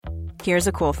Here's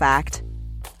a cool fact.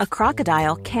 A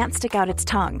crocodile can't stick out its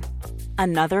tongue.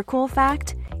 Another cool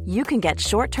fact, you can get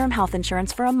short-term health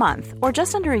insurance for a month or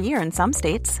just under a year in some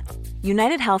states.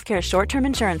 United Healthcare short-term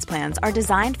insurance plans are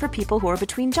designed for people who are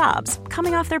between jobs,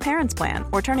 coming off their parents' plan,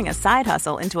 or turning a side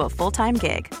hustle into a full-time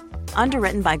gig.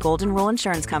 Underwritten by Golden Rule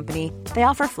Insurance Company, they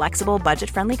offer flexible,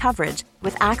 budget-friendly coverage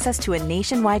with access to a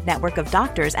nationwide network of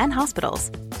doctors and hospitals.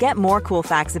 Get more cool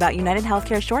facts about United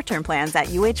Healthcare short-term plans at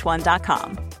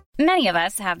uh1.com. Many of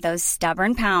us have those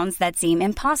stubborn pounds that seem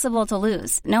impossible to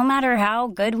lose, no matter how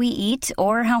good we eat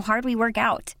or how hard we work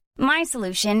out. My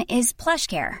solution is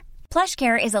PlushCare.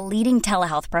 PlushCare is a leading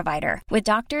telehealth provider with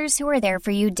doctors who are there for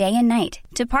you day and night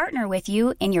to partner with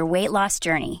you in your weight loss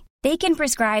journey. They can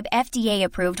prescribe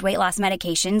FDA-approved weight loss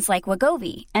medications like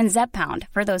Wegovy and Zepbound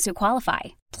for those who qualify.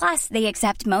 Plus, they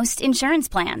accept most insurance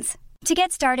plans. To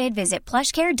get started, visit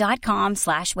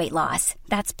plushcare.com/weightloss.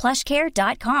 That's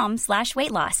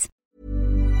plushcare.com/weightloss.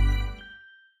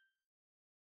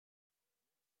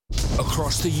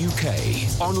 Across the UK,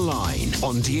 online,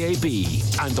 on DAB,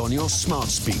 and on your smart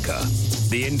speaker.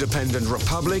 The Independent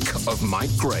Republic of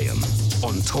Mike Graham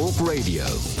on Talk Radio.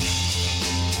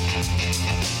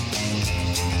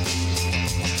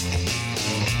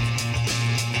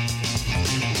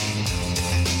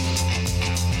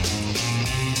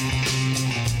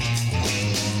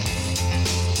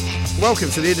 Welcome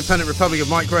to the Independent Republic of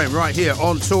Mike Graham right here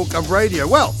on Talk Radio.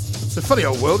 Well, it's a funny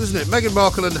old world, isn't it? Meghan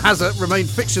Markle and Hazard remain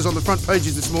fixtures on the front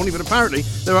pages this morning, but apparently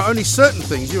there are only certain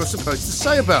things you are supposed to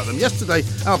say about them. Yesterday,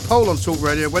 our poll on Talk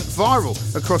Radio went viral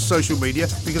across social media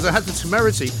because I had the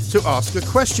temerity to ask a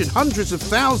question. Hundreds of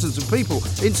thousands of people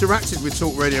interacted with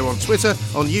Talk Radio on Twitter,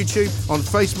 on YouTube, on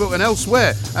Facebook and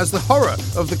elsewhere as the horror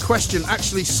of the question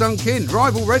actually sunk in.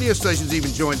 Rival radio stations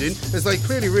even joined in as they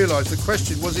clearly realised the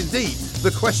question was indeed the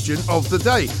question of the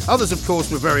day. Others, of course,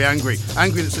 were very angry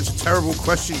that such a terrible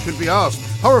question could be asked,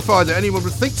 horrified that anyone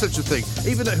would think such a thing,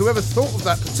 even that whoever thought of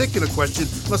that particular question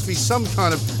must be some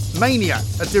kind of maniac,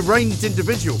 a deranged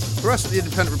individual. For us at the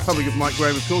Independent Republic of Mike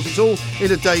Graham, of course, it's all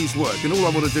in a day's work, and all I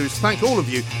want to do is thank all of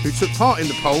you who took part in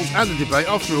the polls and the debate.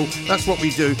 After all, that's what we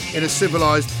do in a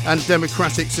civilised and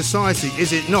democratic society,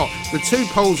 is it not? The two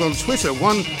polls on Twitter,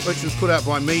 one which was put out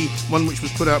by me, one which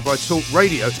was put out by Talk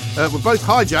Radio, were both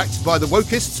hijacked by the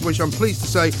wokists, which I'm pleased to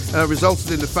say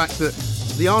resulted in the fact that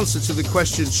the answer to the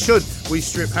question, should we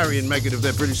strip Harry and Meghan of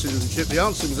their British citizenship, the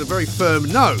answer was a very firm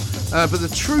no. But the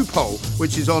true poll,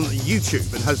 which is on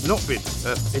YouTube and has not been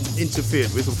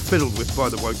interfered with or fiddled with by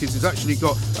the wokies, has actually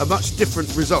got a much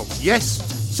different result. Yes,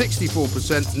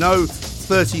 64%, no,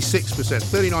 36%,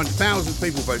 39,000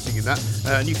 people voting in that,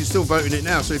 and you can still vote in it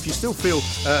now. So if you still feel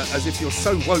as if you're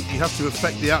so woke you have to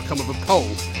affect the outcome of a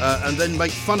poll and then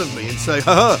make fun of me and say,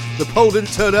 haha, the poll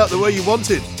didn't turn out the way you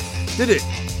wanted, did it?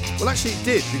 Well, actually it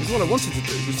did, because what I wanted to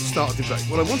do was to start a debate.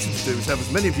 What I wanted to do was have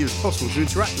as many of you as possible to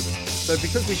interact with us. So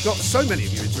because we've got so many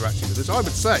of you interacting with us, I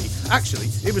would say, actually,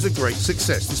 it was a great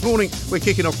success. This morning, we're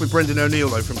kicking off with Brendan O'Neill,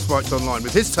 though, from Spiked Online,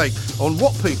 with his take on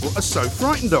what people are so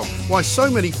frightened of, why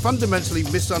so many fundamentally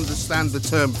misunderstand the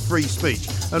term free speech,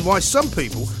 and why some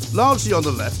people, largely on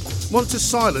the left, want to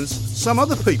silence some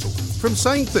other people from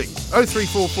saying things.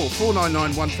 0344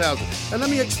 499 1000. And let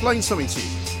me explain something to you.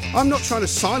 I'm not trying to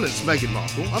silence Meghan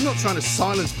Markle. I'm not trying to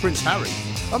silence Prince Harry.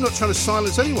 I'm not trying to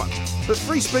silence anyone. But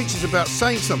free speech is about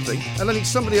saying something and letting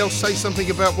somebody else say something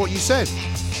about what you said.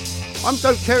 I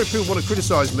don't care if people want to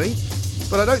criticise me,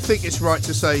 but I don't think it's right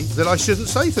to say that I shouldn't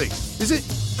say things. Is it?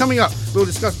 Coming up, we'll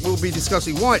be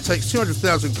discussing why it takes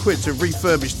 200,000 quid to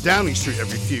refurbish Downing Street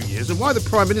every few years and why the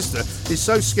Prime Minister is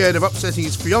so scared of upsetting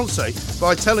his fiancée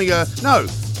by telling her, no,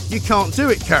 you can't do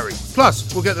it, Carrie. Plus,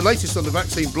 we'll get the latest on the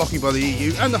vaccine blocking by the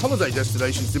EU and the holiday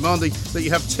destinations demanding that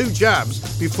you have 2 jabs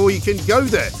before you can go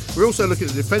there. We're also looking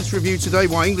at the defence review today,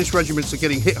 why English regiments are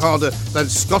getting hit harder than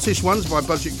Scottish ones by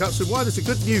budget cuts, and why there's a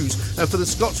good news for the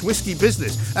Scotch whisky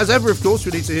business. As ever, of course,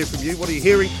 we need to hear from you. What are you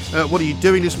hearing? What are you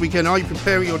doing this weekend? Are you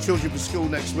preparing your children for school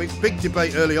next week? Big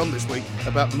debate early on this week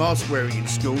about mask wearing in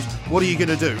schools. What are you going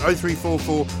to do?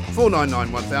 0344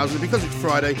 499 1000. Because it's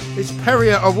Friday, it's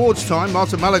Perrior Awards time.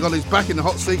 Marta Malagon is back in the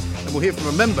hot seat, and we'll hear from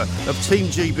a member of Team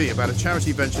GB about a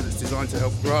charity venture that's designed to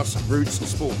help grassroots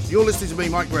sport. You're listening to me,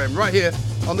 Mike Graham, right here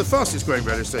on the fastest growing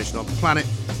radio station on the planet.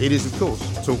 It is, of course,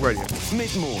 Talk Radio.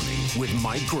 Mid-morning with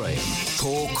Mike Graham.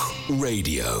 Talk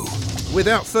Radio.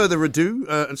 Without further ado,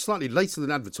 and slightly later than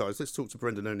advertised, let's talk to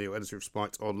Brendan O'Neill, editor of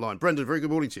Spiked Online. Brendan, very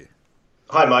good morning to you.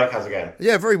 Hi, Mike. How's it going?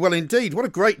 Yeah, very well indeed. What a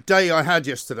great day I had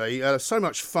yesterday. So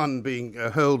much fun being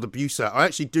hurled abuse at. I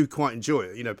actually do quite enjoy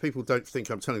it. You know, people don't think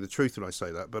I'm telling the truth when I say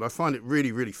that, but I find it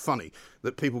really, really funny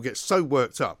that people get so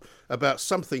worked up about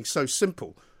something so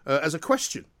simple as a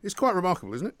question. It's quite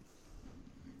remarkable, isn't it?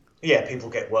 Yeah, people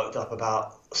get worked up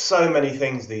about so many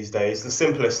things these days, the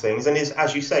simplest things, and is,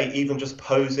 as you say, even just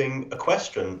posing a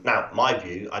question. Now, my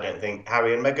view, I don't think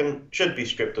Harry and Meghan should be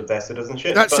stripped of their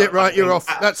citizenship. That's it, right? You're off.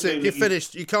 Absolutely, That's it. You're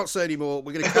finished. You can't say any more.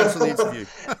 We're going to cancel the interview.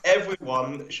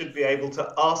 Everyone should be able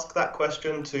to ask that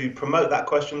question, to promote that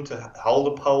question, to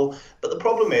hold a poll. But the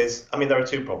problem is, I mean, there are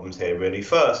two problems here, really.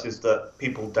 First is that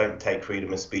people don't take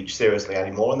freedom of speech seriously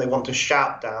anymore, and they want to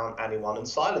shout down anyone and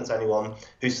silence anyone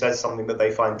who says something that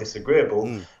they find disagreeable.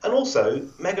 And also,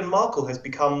 Meghan Markle has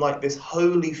become like this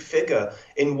holy figure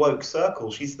in woke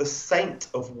circles. She's the saint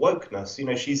of wokeness. You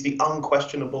know, she's the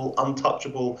unquestionable,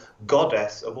 untouchable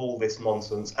goddess of all this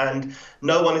nonsense. And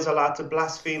no one is allowed to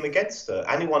blaspheme against her.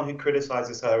 Anyone who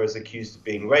criticizes her is accused of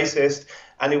being racist.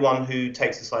 Anyone who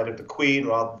takes the side of the Queen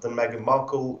rather than Meghan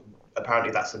Markle,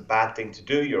 apparently that's a bad thing to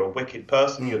do. You're a wicked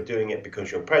person. You're doing it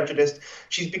because you're prejudiced.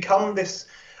 She's become this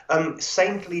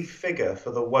saintly figure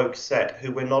for the woke set who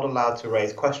we're not allowed to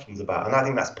raise questions about. And I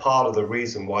think that's part of the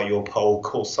reason why your poll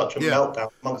caused such a meltdown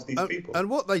amongst these people. And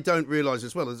what they don't realise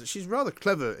as well is that she's rather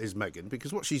clever, is Meghan,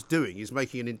 because what she's doing is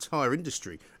making an entire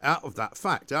industry out of that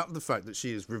fact, out of the fact that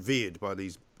she is revered by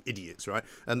these idiots, right?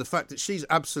 And the fact that she's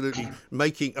absolutely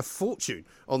making a fortune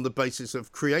on the basis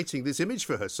of creating this image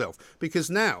for herself.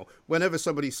 Because now, whenever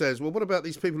somebody says, well, what about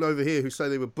these people over here who say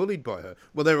they were bullied by her?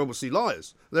 Well, they're obviously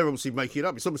liars. They're obviously making it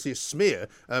up. It's obviously a smear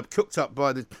cooked up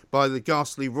by the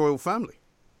ghastly royal family.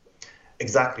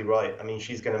 Exactly right. I mean,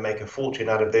 she's going to make a fortune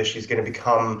out of this. She's going to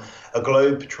become a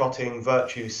globe-trotting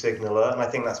virtue signaller. And I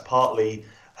think that's partly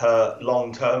her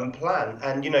long-term plan.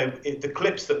 And, you know, the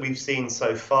clips that we've seen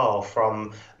so far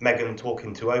from Meghan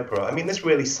talking to Oprah, I mean, this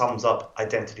really sums up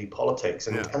identity politics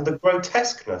and the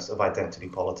grotesqueness of identity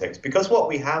politics. Because what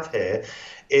we have here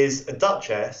is a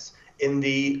duchess in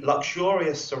the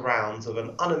luxurious surrounds of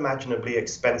an unimaginably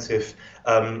expensive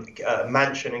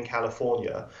mansion in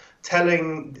California,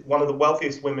 telling one of the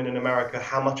wealthiest women in America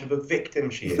how much of a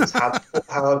victim she is,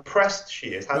 how oppressed she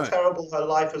is, how terrible her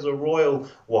life as a royal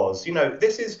was. You know,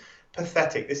 this is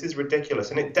pathetic. This is ridiculous.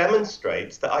 And it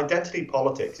demonstrates that identity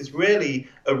politics is really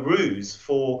a ruse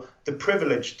for the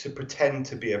privilege to pretend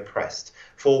to be oppressed,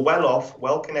 for well-off,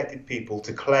 well-connected people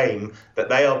to claim that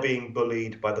they are being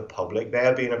bullied by the public, they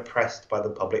are being oppressed by the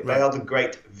public, they are the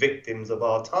great victims of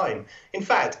our time. In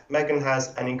fact, Meghan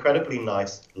has an incredibly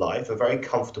nice life, a very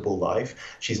comfortable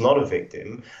life. She's not a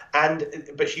victim,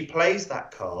 but she plays that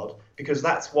card because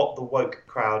that's what the woke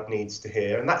crowd needs to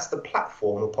hear, and that's the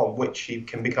platform upon which she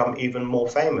can become even more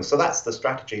famous. So that's the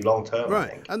strategy long-term, I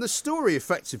think. And the story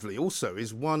effectively also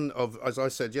is one of, as I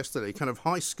said yesterday, kind of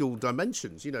high school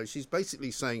dimensions. You know, she's basically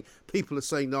saying, people are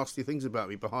saying nasty things about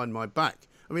me behind my back.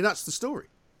 I mean, that's the story.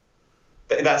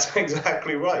 That's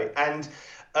exactly right. And,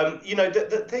 you know,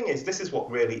 the thing is, this is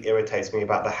what really irritates me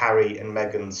about the Harry and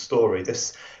Meghan story.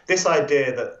 This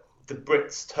idea that the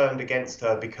Brits turned against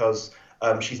her because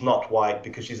she's not white,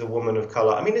 because she's a woman of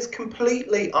colour. I mean, it's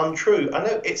completely untrue. I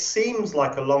know it seems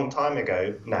like a long time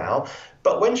ago now,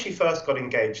 but when she first got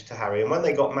engaged to Harry and when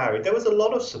they got married, there was a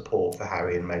lot of support for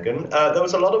Harry and Meghan. There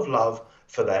was a lot of love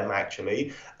for them,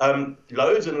 actually.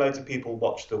 Loads and loads of people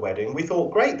watched the wedding. We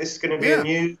thought, great, this is going to be a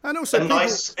new, and also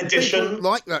nice addition.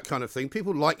 People like that kind of thing.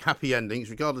 People like happy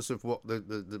endings, regardless of what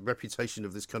the reputation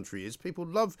of this country is. People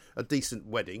love a decent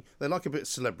wedding. They like a bit of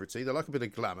celebrity. They like a bit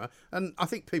of glamour. And I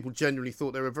think people generally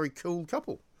thought they were a very cool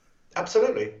couple.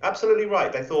 Absolutely. Absolutely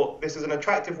right. They thought, this is an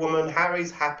attractive woman. Harry's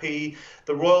happy.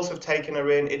 The royals have taken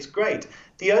her in. It's great.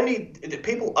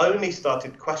 People only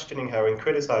started questioning her and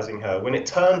criticising her when it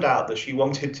turned out that she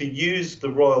wanted to use the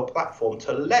royal platform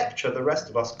to lecture the rest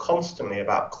of us constantly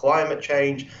about climate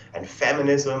change and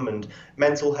feminism and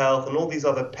mental health and all these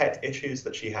other pet issues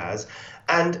that she has.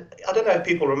 And I don't know if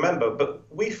people remember, but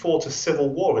we fought a civil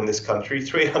war in this country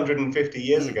 350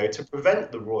 years ago to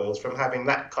prevent the royals from having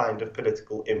that kind of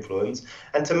political influence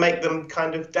and to make them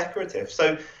kind of decorative.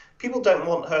 So people don't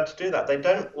want her to do that. They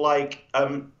don't like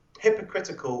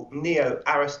hypocritical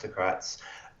neo-aristocrats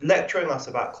lecturing us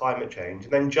about climate change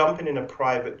and then jumping in a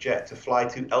private jet to fly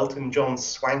to Elton John's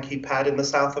swanky pad in the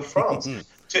south of France.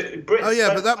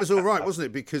 But that was all right, wasn't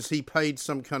it? Because he paid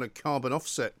some kind of carbon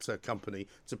offset company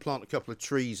to plant a couple of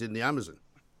trees in the Amazon.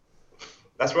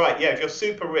 That's right, yeah. If you're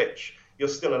super rich, you're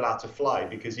still allowed to fly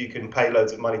because you can pay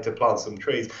loads of money to plant some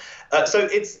trees. So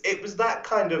it was that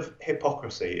kind of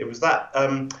hypocrisy. It was that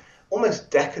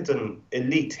almost decadent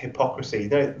elite hypocrisy, you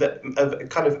know, that of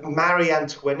kind of Marie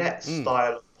Antoinette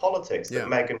style of politics that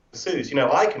Meghan pursues. You know,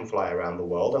 I can fly around the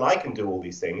world and I can do all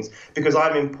these things because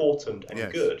I'm important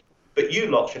and good. But you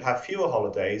lot should have fewer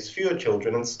holidays, fewer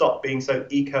children, and stop being so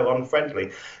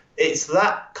eco-unfriendly. it's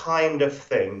that kind of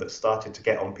thing that started to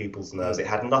get on people's nerves. It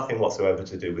had nothing whatsoever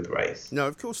to do with race. No,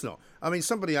 of course not. I mean,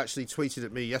 somebody actually tweeted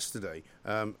at me yesterday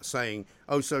saying,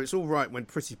 oh, so it's all right when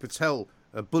Priti Patel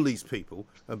bullies people,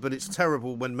 but it's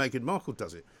terrible when Meghan Markle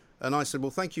does it. And I said,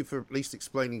 well, thank you for at least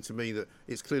explaining to me that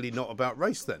it's clearly not about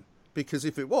race then. Because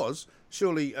if it was,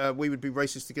 surely we would be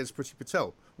racist against Priti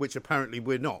Patel, which apparently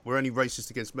we're not. We're only racist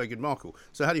against Meghan Markle.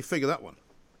 So how do you figure that one?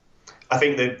 I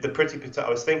think the Priti Patel, I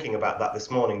was thinking about that this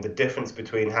morning, the difference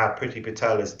between how Priti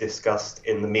Patel is discussed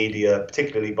in the media,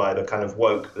 particularly by the kind of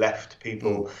woke left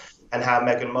people, and how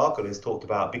Meghan Markle is talked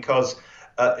about, because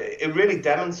it really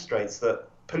demonstrates that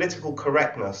political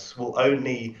correctness will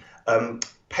only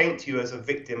paint you as a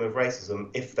victim of racism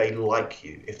if they like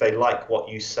you, if they like what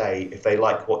you say, if they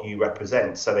like what you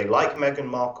represent. So they like Meghan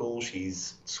Markle,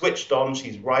 she's switched on,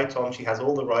 she's right on, she has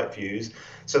all the right views,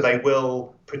 so they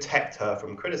will protect her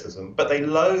from criticism. But they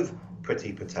loathe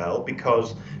Priti Patel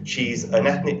because she's an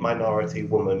ethnic minority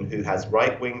woman who has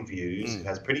right-wing views, who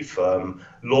has pretty firm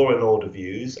law and order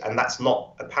views, and that's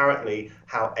not apparently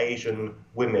how Asian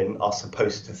women are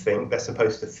supposed to think. They're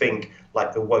supposed to think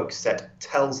like the woke set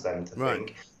tells them to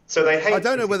think. So they hate. I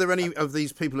don't know whether any of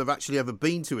these people have actually ever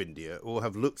been to India or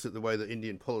have looked at the way that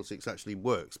Indian politics actually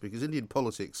works, because Indian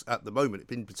politics at the moment,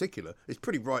 in particular, is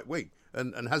pretty right-wing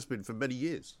and has been for many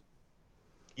years.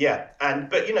 Yeah,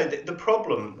 but you know, the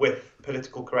problem with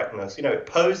political correctness, you know, it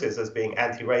poses as being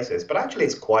anti-racist, but actually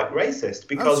it's quite racist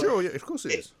because... Oh, sure, yeah, of course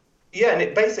it is. Yeah, and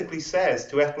it basically says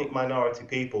to ethnic minority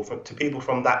people, to people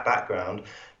from that background,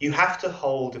 you have to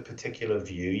hold a particular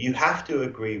view, you have to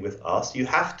agree with us,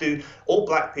 all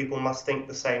black people must think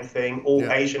the same thing, all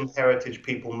Asian heritage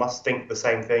people must think the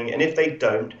same thing, and if they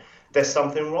don't, there's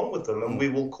something wrong with them, and we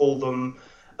will call them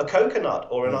a coconut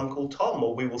or an Uncle Tom,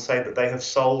 or we will say that they have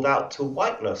sold out to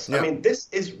whiteness. I mean, this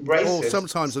is racist. Or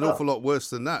sometimes an awful lot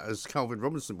worse than that, as Calvin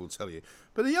Robinson will tell you.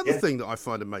 But the other thing that I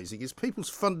find amazing is people's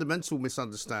fundamental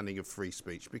misunderstanding of free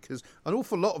speech, because an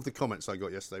awful lot of the comments I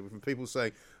got yesterday were from people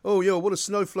saying, oh, yeah, what a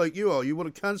snowflake you are. You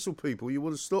want to cancel people. You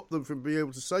want to stop them from being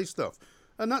able to say stuff.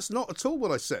 And that's not at all what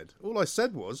I said. All I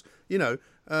said was, you know,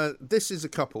 this is a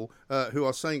couple who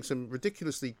are saying some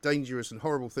ridiculously dangerous and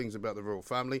horrible things about the royal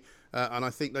family, and I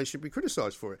think they should be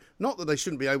criticised for it. Not that they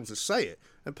shouldn't be able to say it.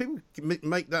 And people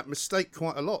make that mistake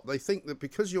quite a lot. They think that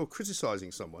because you're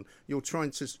criticising someone, you're trying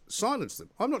to silence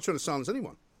them. I'm not trying to silence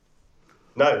anyone.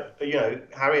 No, you know,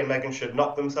 Harry and Meghan should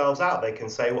knock themselves out. They can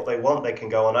say what they want. They can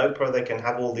go on Oprah. They can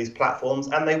have all these platforms,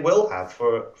 and they will have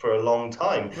for a long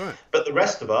time. Right. But the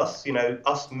rest of us, you know,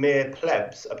 us mere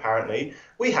plebs, apparently,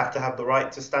 we have to have the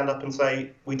right to stand up and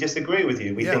say, we disagree with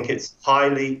you. We think it's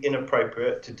highly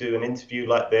inappropriate to do an interview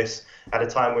like this at a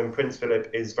time when Prince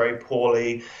Philip is very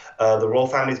poorly. The royal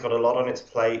family's got a lot on its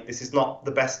plate. This is not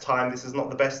the best time. This is not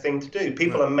the best thing to do.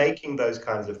 People are making those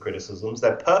kinds of criticisms.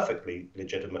 They're perfectly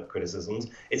legitimate criticisms.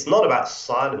 It's not about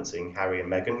silencing Harry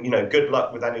and Meghan. You know, good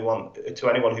luck with anyone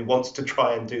who wants to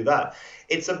try and do that.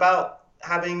 It's about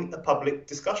having a public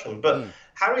discussion. But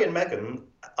Harry and Meghan,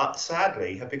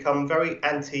 sadly, have become very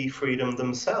anti-freedom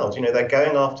themselves. You know, they're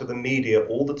going after the media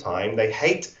all the time. They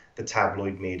hate the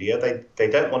tabloid media. They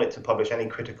don't want it to publish any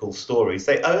critical stories.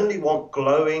 They only want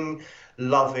glowing,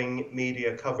 loving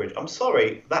media coverage. I'm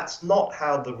sorry, that's not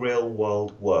how the real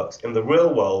world works. In the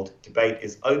real world, debate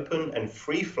is open and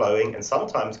free-flowing and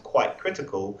sometimes quite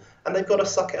critical, and they've got to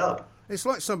suck it up. It's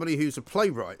like somebody who's a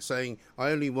playwright saying,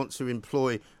 I only want to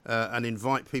employ and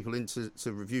invite people in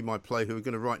to review my play who are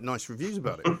going to write nice reviews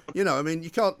about it. You know, I mean, you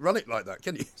can't run it like that,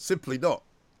 can you? Simply not.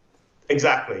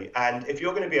 Exactly. And if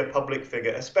you're going to be a public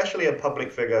figure, especially a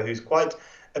public figure who's quite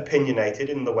opinionated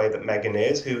in the way that Meghan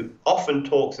is, who often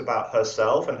talks about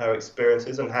herself and her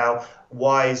experiences and how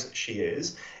wise she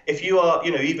is. If you are,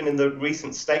 you know, even in the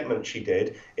recent statement she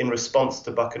did in response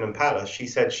to Buckingham Palace, she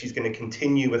said she's going to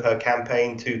continue with her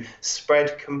campaign to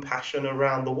spread compassion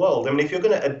around the world. I mean, if you're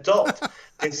going to adopt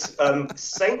this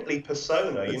saintly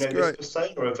persona, you know, this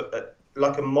persona of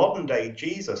like a modern day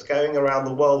Jesus going around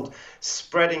the world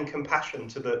spreading compassion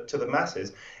to the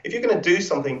masses, if you're going to do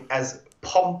something as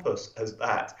pompous as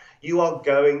that, you are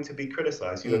going to be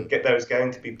criticized. There's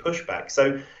going to be pushback.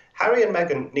 So Harry and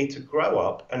Meghan need to grow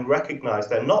up and recognize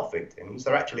they're not victims.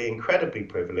 They're actually incredibly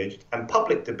privileged, and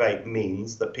public debate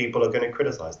means that people are going to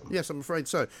criticize them. Yes, I'm afraid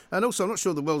so. And also, I'm not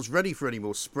sure the world's ready for any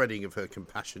more spreading of her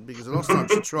compassion, because the last time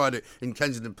she tried it in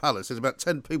Kensington Palace, there's about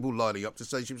 10 people lining up to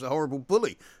say she was a horrible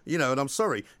bully. You know, and I'm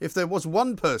sorry, if there was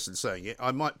one person saying it,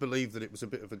 I might believe that it was a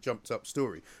bit of a jumped-up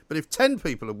story. But if 10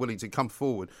 people are willing to come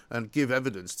forward and give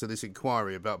evidence to this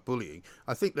inquiry about bullying,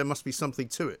 I think there must be something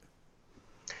to it.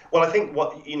 Well, I think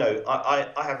I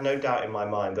have no doubt in my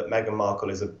mind that Meghan Markle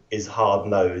is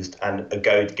hard-nosed and a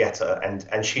go-getter,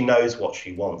 and she knows what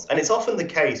she wants. And it's often the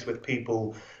case with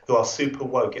people who are super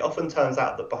woke. It often turns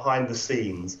out that behind the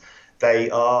scenes, they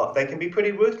can be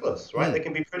pretty ruthless, right? They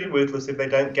can be pretty ruthless if they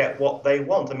don't get what they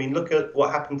want. I mean, look at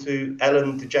what happened to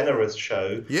Ellen DeGeneres'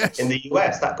 show in the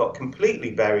US. That got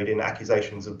completely buried in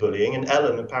accusations of bullying, and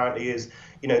Ellen apparently is,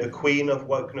 the queen of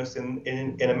wokeness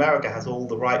in America, has all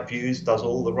the right views, does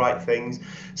all the right things.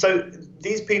 So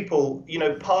these people,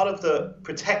 part of the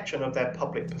protection of their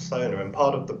public persona and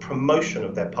part of the promotion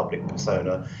of their public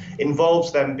persona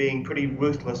involves them being pretty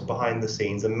ruthless behind the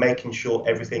scenes and making sure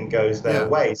everything goes their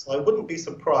way. So I wouldn't be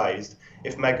surprised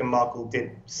if Meghan Markle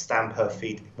did stamp her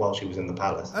feet while she was in the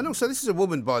palace. And also, this is a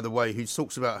woman, by the way, who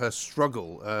talks about her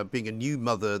struggle, being a new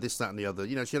mother, this, that and the other.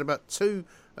 She had about 2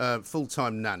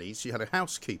 full-time nannies. She had a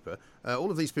housekeeper. All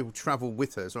of these people travel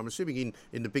with her. So I'm assuming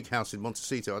in the big house in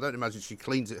Montecito, I don't imagine she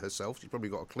cleans it herself. She's probably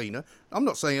got a cleaner. I'm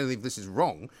not saying anything of this is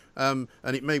wrong. And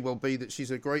it may well be that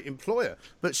she's a great employer.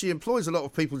 But she employs a lot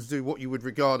of people to do what you would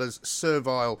regard as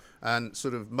servile and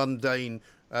sort of mundane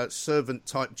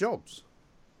servant-type jobs.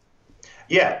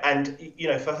 Yeah, and,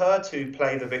 for her to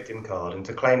play the victim card and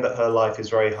to claim that her life is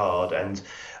very hard and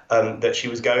that she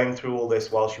was going through all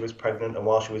this while she was pregnant and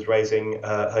while she was raising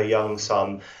her young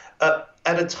son,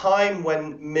 at a time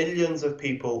when millions of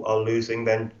people are losing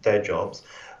their jobs,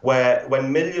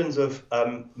 when millions of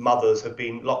mothers have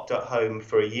been locked at home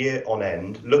for a year on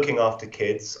end, looking after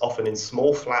kids, often in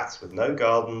small flats with no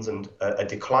gardens and a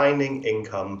declining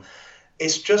income,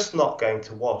 it's just not going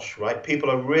to wash, right? People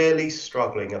are really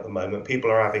struggling at the moment. People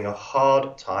are having a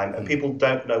hard time and people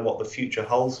don't know what the future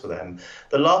holds for them.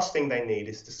 The last thing they need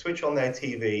is to switch on their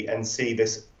TV and see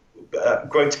this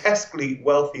grotesquely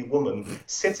wealthy woman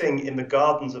sitting in the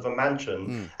gardens of a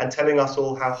mansion and telling us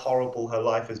all how horrible her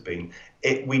life has been.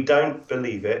 We don't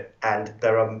believe it, and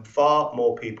there are far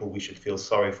more people we should feel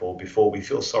sorry for before we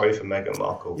feel sorry for Meghan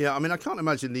Markle. Yeah, I mean, I can't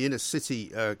imagine the inner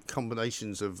city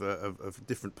combinations of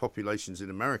different populations in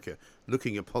America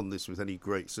looking upon this with any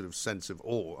great sort of sense of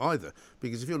awe either,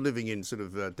 because if you're living in sort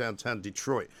of downtown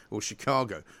Detroit or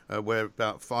Chicago, where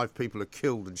about 5 people are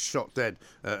killed and shot dead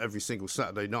every single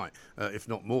Saturday night, if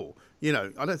not more, I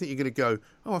don't think you're going to go,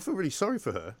 oh, I feel really sorry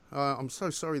for her. I'm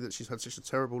so sorry that she's had such a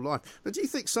terrible life. But do you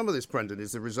think some of this, Brendan,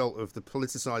 is the result of the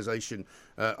politicisation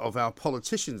of our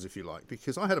politicians, if you like?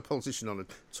 Because I had a politician on, a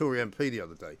Tory MP the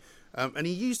other day, and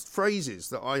he used phrases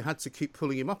that I had to keep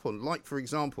pulling him up on. Like, for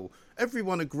example,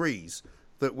 everyone agrees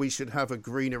that we should have a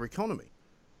greener economy.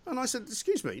 And I said,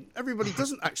 excuse me, everybody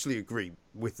doesn't actually agree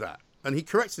with that. And he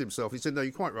corrected himself. He said, no,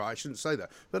 you're quite right, I shouldn't say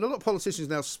that. But a lot of politicians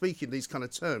now speak in these kind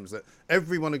of terms that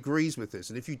everyone agrees with this.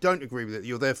 And if you don't agree with it,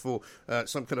 you're therefore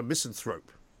some kind of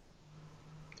misanthrope.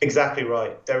 Exactly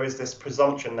right. There is this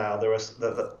presumption now. There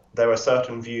are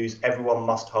certain views everyone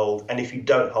must hold, and if you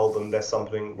don't hold them, there's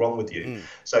something wrong with you.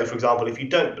 So, for example, if you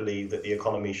don't believe that the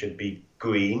economy should be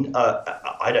green,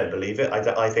 I don't believe it.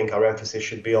 I think our emphasis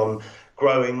should be on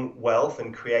growing wealth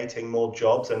and creating more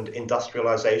jobs and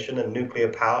industrialization and nuclear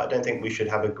power. I don't think we should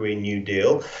have a Green New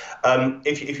Deal.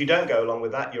 If you don't go along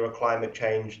with that, you're a climate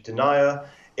change denier.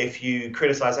 If you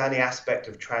criticize any aspect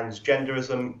of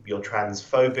transgenderism, you're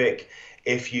transphobic.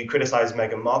 If you criticize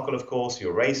Meghan Markle, of course,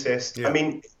 you're racist. Yeah. I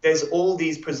mean, there's all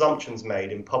these presumptions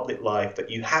made in public life that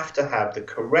you have to have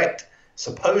the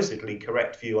supposedly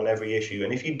correct view on every issue.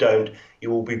 And if you don't,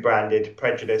 you will be branded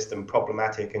prejudiced and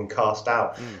problematic and cast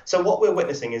out. So what we're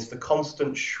witnessing is the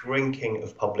constant shrinking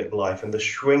of public life and the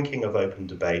shrinking of open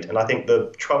debate. And I think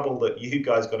the trouble that you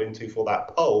guys got into for that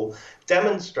poll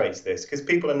demonstrates this, because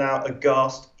people are now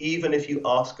aghast even if you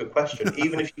ask a question,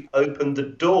 even if you open the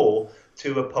door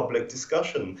to a public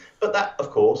discussion. But that, of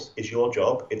course, is your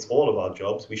job. It's all of our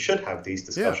jobs. We should have these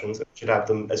discussions. We should have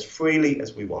them as freely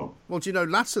as we want. Well, do you know,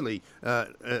 latterly,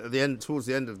 towards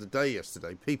the end of the day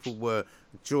yesterday, people were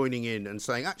joining in and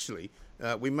saying, actually,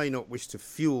 we may not wish to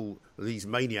fuel these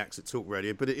maniacs at Talk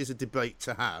Radio, but it is a debate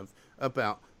to have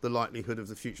about the likelihood of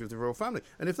the future of the royal family.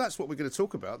 And if that's what we're going to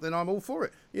talk about, then I'm all for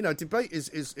it. You know, debate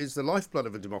is the lifeblood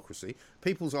of a democracy.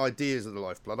 People's ideas are the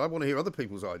lifeblood. I want to hear other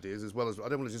people's ideas as well as I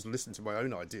don't want to just listen to my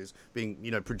own ideas being,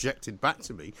 projected back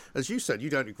to me. As you said, you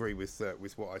don't agree with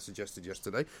what I suggested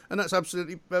yesterday, and that's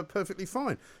absolutely perfectly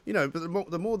fine. But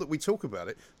the more that we talk about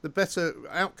it, the better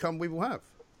outcome we will have.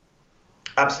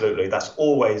 Absolutely. That's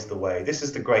always the way. This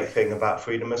is the great thing about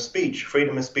freedom of speech.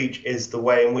 Freedom of speech is the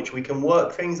way in which we can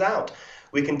work things out.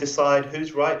 We can decide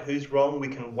who's right, who's wrong. We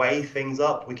can weigh things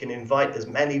up. We can invite as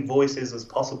many voices as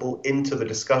possible into the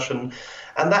discussion.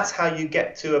 And that's how you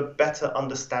get to a better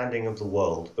understanding of the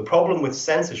world. The problem with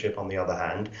censorship, on the other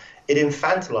hand, it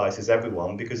infantilizes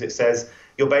everyone because it says,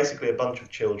 you're basically a bunch of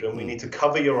children. We need to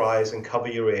cover your eyes and cover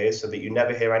your ears so that you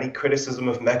never hear any criticism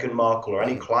of Meghan Markle or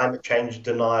any climate change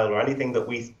denial or anything that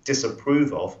we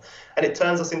disapprove of. And it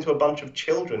turns us into a bunch of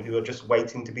children who are just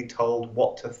waiting to be told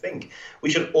what to think.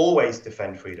 We should always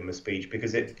defend freedom of speech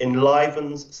because it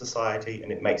enlivens society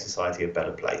and it makes society a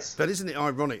better place. But isn't it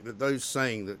ironic that those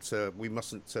saying that we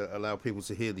mustn't allow people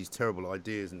to hear these terrible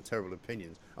ideas and terrible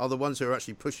opinions are the ones who are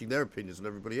actually pushing their opinions on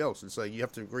everybody else and saying, you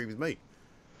have to agree with me?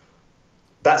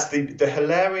 That's the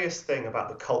hilarious thing about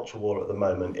the culture war at the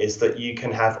moment is that you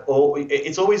can have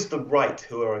it's always the right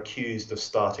who are accused of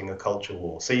starting a culture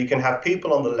war. So you can have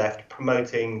people on the left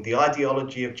promoting the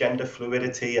ideology of gender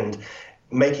fluidity and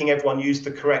making everyone use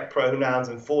the correct pronouns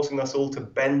and forcing us all to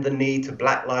bend the knee to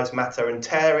Black Lives Matter and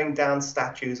tearing down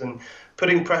statues and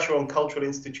putting pressure on cultural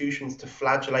institutions to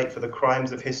flagellate for the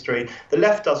crimes of history. The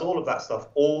left does all of that stuff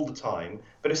all the time.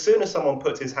 But as soon as someone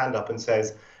puts his hand up and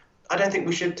says, I don't think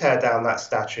we should tear down that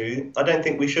statue, I don't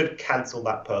think we should cancel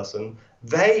that person,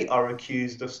 they are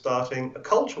accused of starting a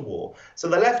culture war. So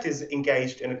the left is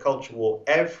engaged in a culture war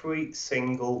every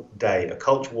single day, a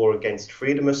culture war against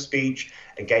freedom of speech,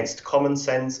 against common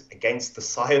sense, against the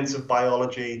science of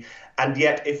biology. And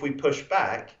yet, if we push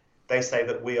back, they say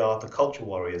that we are the culture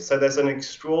warriors. So there's an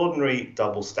extraordinary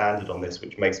double standard on this,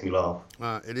 which makes me laugh.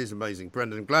 It is amazing,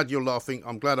 Brendan. I'm glad you're laughing.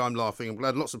 I'm glad I'm laughing. I'm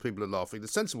glad lots of people are laughing. The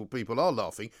sensible people are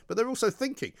laughing, but they're also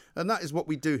thinking. And that is what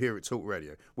we do here at Talk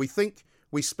Radio. We think,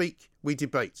 we speak, we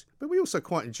debate, but we also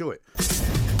quite enjoy it.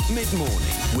 Mid-morning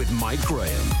with Mike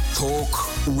Graham.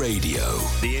 Talk Radio.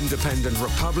 The Independent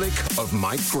Republic of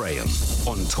Mike Graham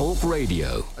on Talk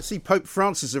Radio. I see Pope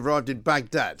Francis arrived in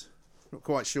Baghdad. Not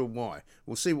quite sure why.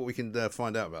 We'll see what we can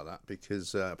find out about that,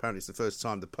 because apparently it's the first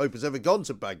time the Pope has ever gone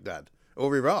to Baghdad,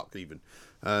 or Iraq even.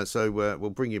 So we'll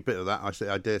bring you a bit of that,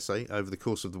 I dare say, over the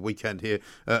course of the weekend here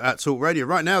at Talk Radio.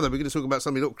 Right now, though, we're going to talk about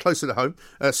something a little closer to home,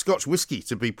 Scotch whisky,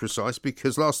 to be precise,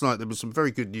 because last night there was some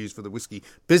very good news for the whisky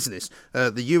business.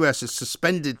 The US has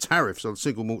suspended tariffs on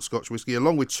single malt Scotch whisky,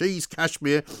 along with cheese,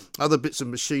 cashmere, other bits of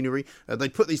machinery. They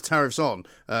put these tariffs on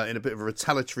in a bit of a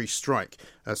retaliatory strike,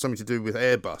 something to do with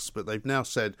Airbus, but they've now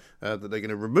said that they're going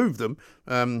to remove them.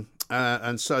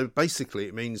 And so basically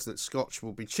it means that Scotch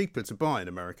will be cheaper to buy in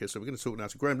America. So we're going to talk now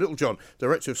to Graham Littlejohn,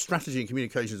 Director of Strategy and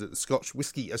Communications at the Scotch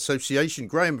Whisky Association.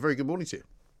 Graham, very good morning to you.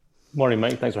 Morning,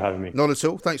 mate. Thanks for having me. Not at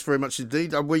all. Thanks very much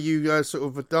indeed. Were you sort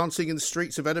of dancing in the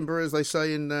streets of Edinburgh, as they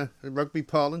say in rugby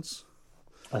parlance?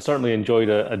 I certainly enjoyed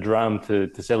a dram to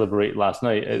celebrate last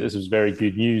night. This was very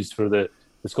good news for the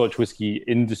Scotch whisky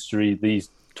industry. These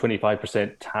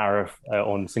 25% tariff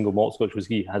on single malt Scotch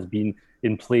whisky has been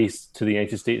in place to the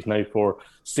United States now for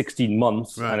 16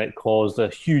 months, right. And it caused a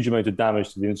huge amount of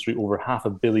damage to the industry, over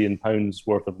 £500 million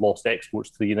worth of lost exports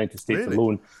to the United States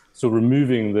alone. So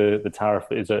removing the tariff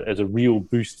is a real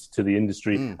boost to the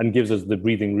industry and gives us the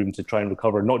breathing room to try and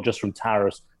recover, not just from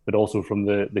tariffs, but also from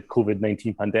the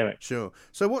COVID-19 pandemic. Sure.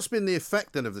 So what's been the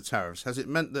effect then of the tariffs? Has it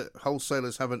meant that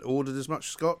wholesalers haven't ordered as much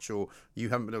Scotch, or you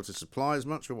haven't been able to supply as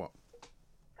much, or what?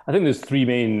 I think there's three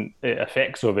main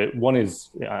effects of it. One is,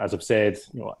 as I've said,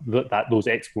 that those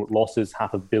export losses,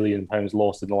 £500 million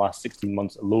lost in the last 16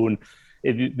 months alone.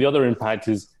 The other impact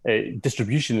is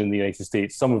distribution in the United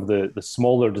States. Some of the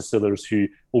smaller distillers who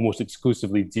almost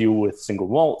exclusively deal with single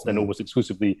malt and almost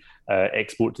exclusively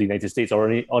export to the United States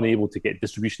are unable to get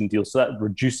distribution deals. So that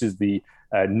reduces the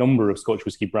number of Scotch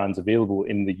whisky brands available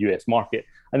in the US market.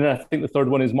 And then I think the third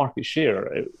one is market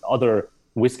share. Other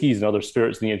whiskies and other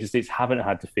spirits in the United States haven't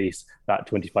had to face that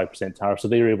 25% tariff, so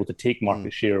they are able to take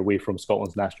market share away from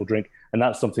Scotland's national drink, and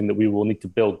that's something that we will need to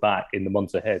build back in the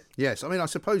months ahead. Yes, I mean, I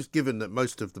suppose given that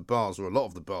most of the bars, or a lot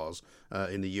of the bars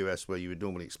in the US where you would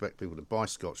normally expect people to buy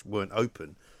Scotch, weren't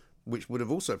open, which would have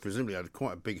also presumably had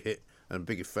quite a big hit and a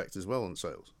big effect as well on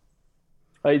sales.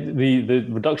 The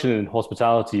reduction in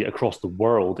hospitality across the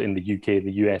world in the UK,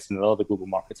 the US, and other global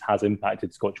markets has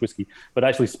impacted Scotch whisky. But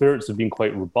actually, spirits have been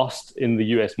quite robust in the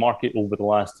US market over the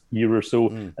last year or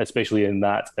so, especially in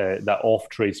that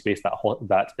off-trade space,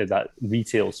 that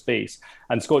retail space.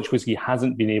 And Scotch whisky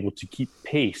hasn't been able to keep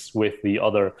pace with the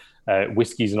other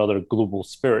whiskies and other global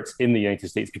spirits in the United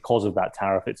States because of that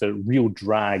tariff. It's a real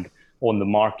drag on the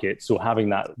market. So having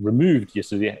that removed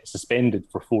yesterday, suspended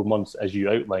for 4 months, as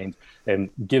you outlined,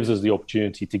 gives us the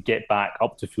opportunity to get back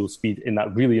up to full speed in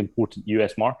that really important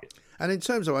US market. And in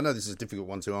terms of, I know this is a difficult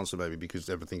one to answer maybe because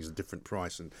everything's a different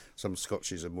price and some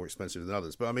scotches are more expensive than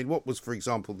others. But I mean, what was, for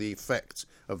example, the effect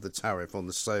of the tariff on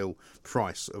the sale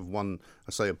price of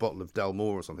say, a bottle of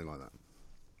Dalmore or something like that?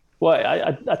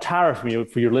 Well, a tariff,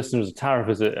 for your listeners, a tariff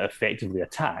is effectively a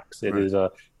tax. It is a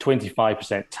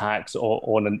 25% tax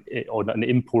on an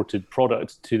imported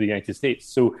product to the United States.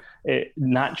 So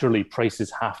naturally,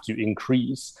 prices have to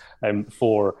increase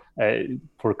for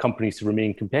companies to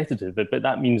remain competitive. But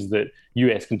that means that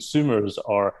US consumers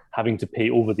are having to pay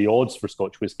over the odds for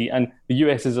Scotch whisky. And the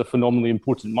US is a phenomenally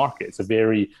important market. It's a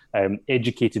very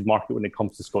educated market when it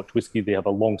comes to Scotch whisky. They have a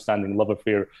long-standing love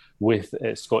affair with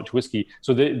Scotch whisky.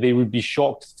 So they would be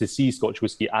shocked to see Scotch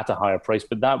whisky at a higher price.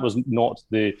 But that was not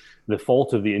the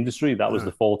fault of the industry. That was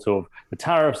the fault of the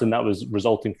tariffs. And that was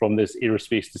resulting from this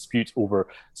aerospace dispute over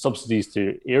subsidies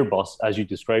to Airbus, as you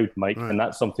described, Mike. Right. And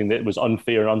that's something that was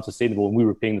unfair and unsustainable. And we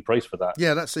were paying the price for that.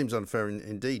 Yeah, that seems unfair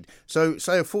indeed. So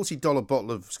say a $40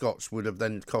 bottle of Scotch would have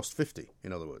then cost $50,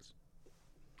 in other words.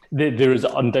 There is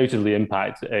undoubtedly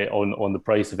impact on the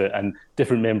price of it, and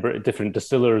different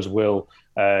distillers will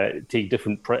take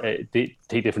different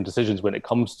decisions when it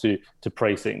comes to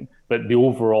pricing. But the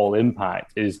overall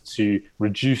impact is to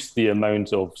reduce the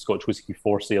amount of Scotch whisky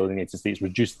for sale in the United States,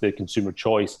 reduce the consumer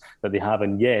choice that they have,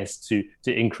 and yes, to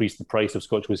increase the price of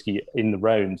Scotch whisky in the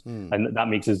round, and that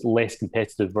makes us less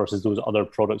competitive versus those other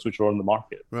products which are on the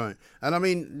market. Right, and I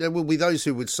mean there will be those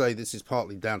who would say this is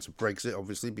partly down to Brexit,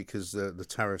 obviously, because the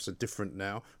tariffs are different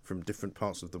now from different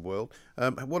parts of the world.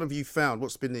 What have you found?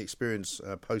 What's been the experience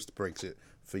post-Brexit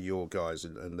for your guys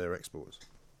and their exports?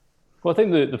 Well, I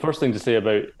think the first thing to say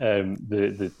about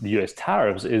the US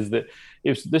tariffs is that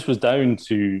this was down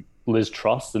to Liz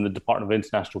Truss and the Department of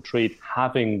International Trade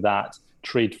having that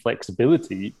trade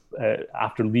flexibility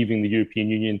after leaving the European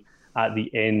Union at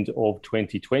the end of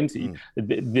 2020.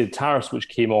 The tariffs which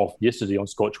came off yesterday on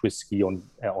Scotch whisky, on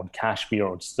Cashmere,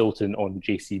 on Stilton, on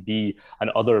JCB and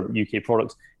other UK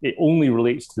products, it only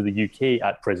relates to the UK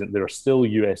at present. There are still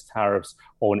US tariffs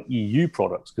on EU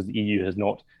products because the EU has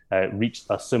not reached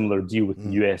a similar deal with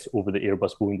the US over the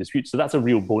Airbus-Boeing dispute. So that's a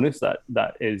real bonus.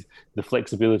 That is the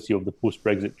flexibility of the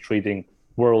post-Brexit trading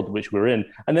world which we're in.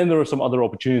 And then there are some other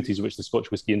opportunities which the Scotch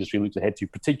whisky industry looks ahead to,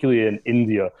 particularly in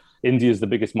India. India is the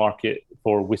biggest market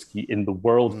for whisky in the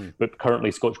world, but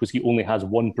currently Scotch whisky only has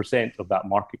 1% of that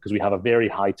market because we have a very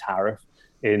high tariff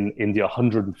in India,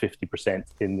 150%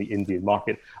 in the Indian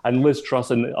market. And Liz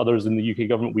Truss and others in the UK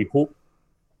government, we hope,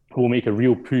 will make a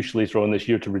real push later on this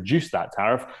year to reduce that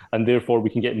tariff, and therefore we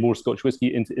can get more Scotch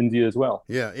whisky into India as well.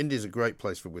 Yeah, India's a great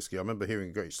place for whisky. I remember hearing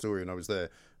a great story when I was there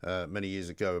many years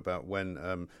ago about when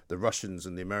the Russians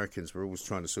and the Americans were always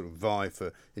trying to sort of vie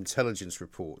for intelligence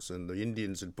reports, and the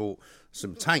Indians had bought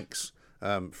some tanks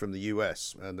from the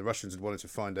US, and the Russians had wanted to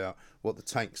find out what the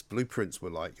tanks' blueprints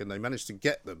were like, and they managed to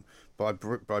get them by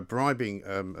bribing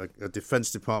a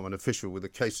Defense Department official with a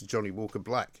case of Johnny Walker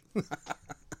Black.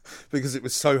 Because it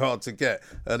was so hard to get,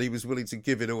 and he was willing to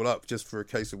give it all up just for a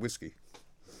case of whiskey.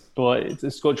 Well,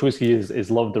 Scotch whisky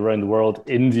is loved around the world.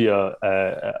 India,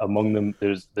 among them,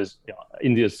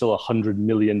 India is still £100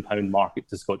 million market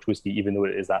to Scotch whisky, even though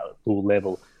it is at a low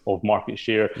level of market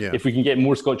share. Yeah. If we can get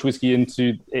more Scotch whisky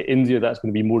into India, that's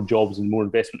going to be more jobs and more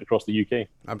investment across the UK.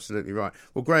 Absolutely right.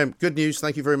 Well, Graham, good news.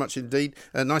 Thank you very much indeed.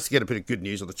 Nice to get a bit of good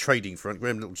news on the trading front.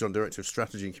 Graham Littlejohn, Director of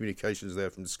Strategy and Communications there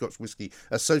from the Scotch Whisky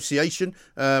Association.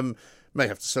 May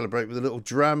have to celebrate with a little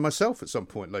dram myself at some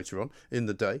point later on in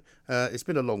the day. It's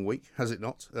been a long week, has it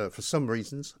not? For some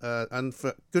reasons, and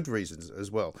for good reasons as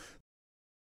well.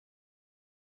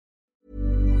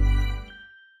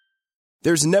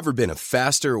 There's never been a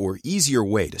faster or easier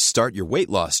way to start your weight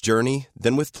loss journey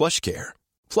than with PlushCare.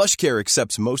 PlushCare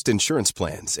accepts most insurance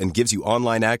plans and gives you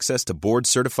online access to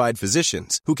board-certified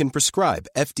physicians who can prescribe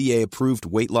FDA-approved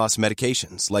weight loss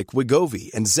medications like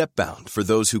Wegovy and Zepbound for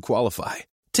those who qualify.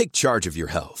 Take charge of your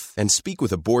health and speak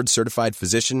with a board-certified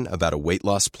physician about a weight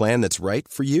loss plan that's right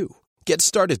for you. Get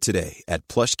started today at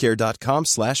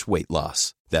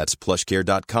plushcare.com/weight-loss. That's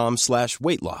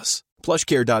plushcare.com/weight-loss.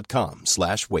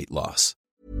 plushcare.com/weight-loss.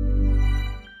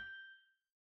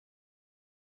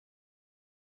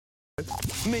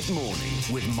 Mid-morning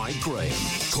with Mike Graham.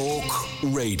 Talk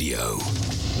Radio.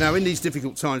 Now, in these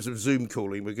difficult times of Zoom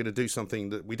calling, we're going to do something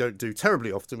that we don't do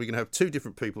terribly often. We're going to have two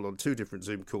different people on two different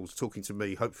Zoom calls talking to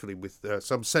me, hopefully with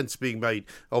some sense being made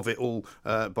of it all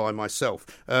by myself.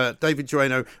 David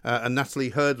Drano and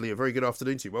Natalie Hurdley, a very good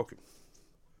afternoon to you. Welcome.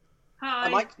 Hi,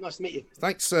 Mike. Nice to meet you.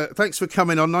 Thanks for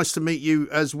coming on. Nice to meet you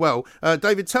as well.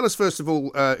 David, tell us, first of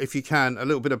all, if you can, a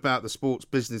little bit about the Sports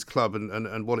Business Club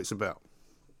and what it's about.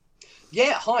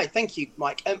 Yeah, hi, thank you,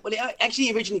 Mike. Well, it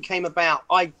actually originally came about,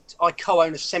 I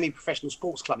co-own a semi-professional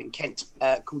sports club in Kent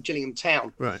called Gillingham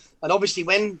Town. Right. And obviously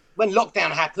when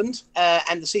lockdown happened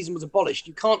and the season was abolished,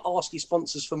 you can't ask your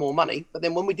sponsors for more money. But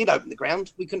then when we did open the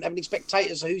ground, we couldn't have any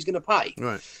spectators, so who's going to pay?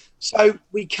 Right. So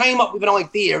we came up with an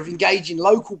idea of engaging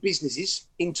local businesses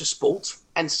into sport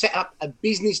and set up a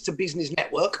business-to-business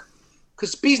network,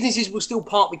 because businesses will still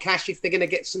part with cash if they're going to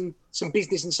get some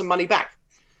business and some money back.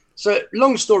 So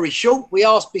long story short, we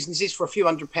asked businesses for a few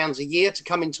 £100s a year to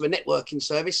come into a networking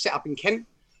service set up in Kent.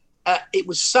 It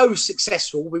was so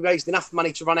successful, we raised enough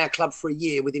money to run our club for a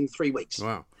year within 3 weeks.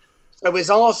 Wow. So I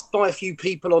was asked by a few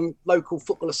people on local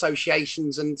football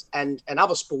associations and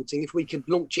other sporting if we could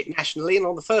launch it nationally. And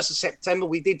on the 1st of September,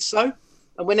 we did so.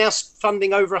 And we're now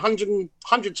funding over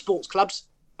 100 sports clubs,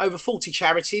 over 40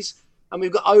 charities. And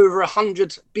we've got over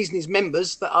 100 business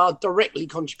members that are directly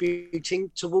contributing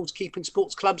towards keeping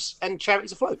sports clubs and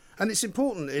charities afloat. And it's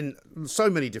important in so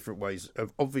many different ways,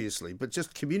 obviously, but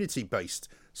just community-based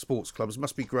sports clubs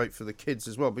must be great for the kids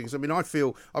as well. Because, I mean, I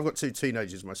feel I've got 2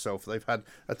 teenagers myself. They've had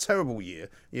a terrible year,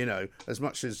 you know, as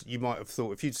much as you might have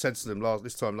thought. If you'd said to them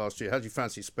this time last year, how do you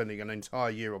fancy spending an entire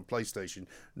year on PlayStation,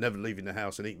 never leaving the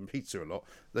house and eating pizza a lot?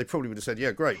 They probably would have said,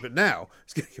 yeah, great. But now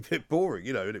it's getting a bit boring,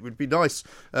 you know, and it would be nice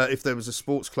if there was a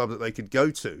sports club that they could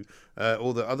go to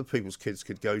or that other people's kids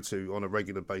could go to on a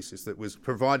regular basis that was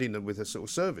providing them with a sort of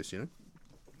service, you know?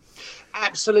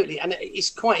 Absolutely. And it's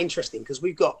quite interesting because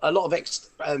we've got a lot of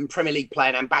ex-Premier League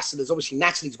player ambassadors. Obviously,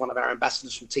 Natalie's one of our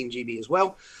ambassadors from Team GB as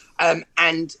well.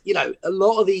 And, you know, a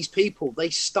lot of these people, they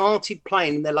started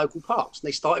playing in their local parks.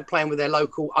 They started playing with their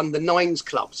local under-9s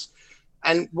clubs.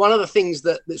 And one of the things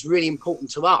that's really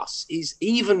important to us is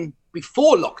even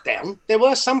before lockdown, there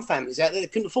were some families out there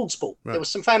that couldn't afford sport. Right. There were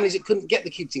some families that couldn't get the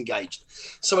kids engaged.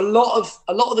 So a lot of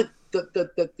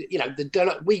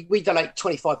we donate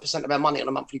 25% of our money on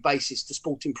a monthly basis to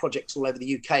sporting projects all over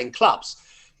the UK and clubs.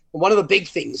 And one of the big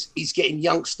things is getting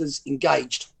youngsters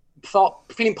engaged,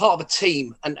 feeling part of a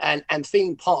team and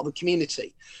feeling part of the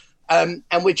community. And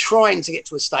we're trying to get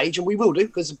to a stage, and we will do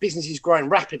because the business is growing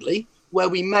rapidly, where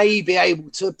we may be able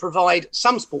to provide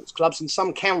some sports clubs in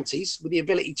some counties with the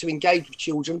ability to engage with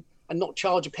children and not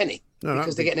charge a penny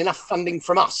because they're getting enough funding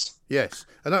from us. Yes,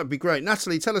 and that would be great.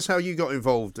 Natalie, tell us how you got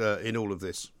involved in all of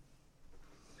this.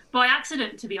 By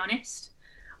accident, to be honest.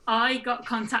 I got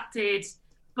contacted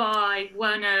by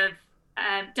one of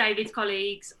David's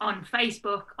colleagues on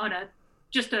Facebook on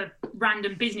just a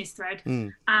random business thread,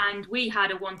 and we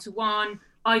had a one-to-one.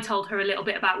 I told her a little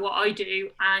bit about what I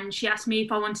do, and she asked me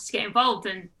if I wanted to get involved.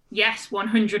 And yes,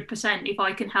 100%. If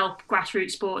I can help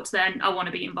grassroots sports, then I want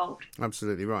to be involved.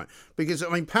 Absolutely right. Because, I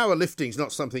mean, powerlifting is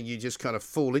not something you just kind of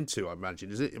fall into, I imagine,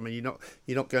 is it? I mean,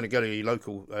 you're not going to go to your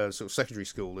local sort of secondary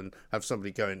school and have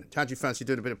somebody going, how do you fancy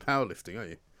doing a bit of powerlifting, are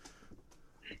you?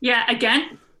 Yeah,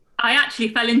 again, I actually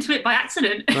fell into it by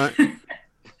accident. Right.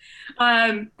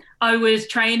 I was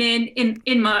training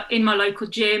in my local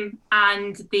gym,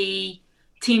 and the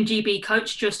Team GB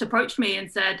coach just approached me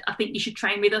and said, I think you should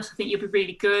train with us. I think you'll be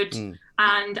really good.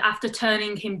 And after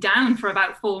turning him down for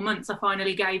about 4 months, I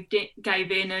finally gave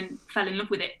in and fell in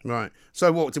love with it. Right.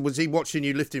 So what, was he watching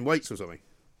you lifting weights or something?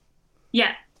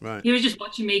 Yeah. Right. He was just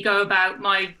watching me go about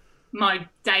my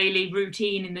daily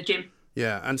routine in the gym.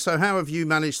 Yeah. And so how have you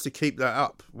managed to keep that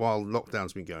up while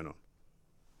lockdown's been going on?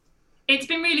 It's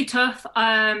been really tough.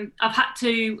 I've had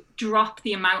to drop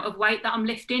the amount of weight that I'm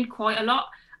lifting quite a lot,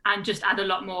 and just add a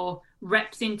lot more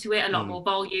reps into it, a lot more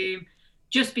volume,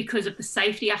 just because of the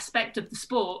safety aspect of the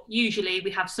sport. Usually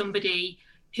we have somebody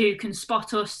who can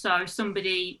spot us, so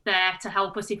somebody there to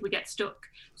help us if we get stuck.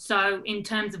 So in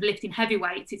terms of lifting heavy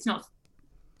weights, it's not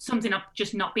something I've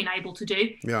just not been able to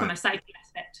do from a safety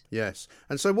aspect. Yes.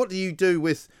 And so what do you do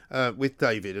with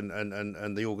David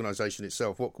and the organisation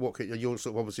itself? What you're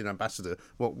sort of obviously an ambassador.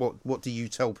 What do you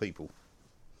tell people?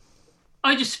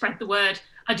 I just spread the word.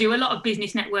 I do a lot of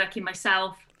business networking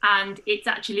myself, and it's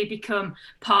actually become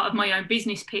part of my own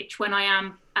business pitch when I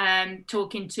am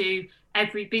talking to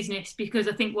every business, because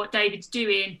I think what David's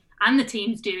doing and the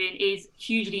team's doing is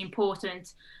hugely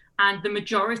important. And the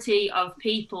majority of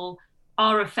people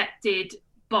are affected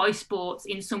by sports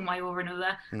in some way or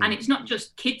another. And it's not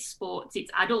just kids' sports, it's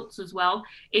adults as well.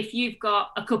 If you've got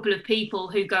a couple of people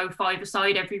who go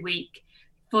five-a-side every week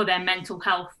for their mental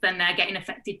health, then they're getting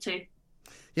affected too.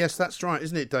 Yes, that's right,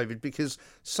 isn't it, David? Because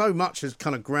so much has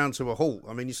kind of ground to a halt.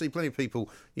 I mean, you see plenty of people,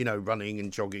 you know, running and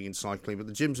jogging and cycling, but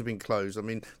the gyms have been closed. I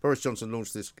mean, Boris Johnson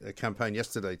launched this campaign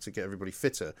yesterday to get everybody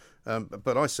fitter.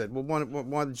 But I said, well, why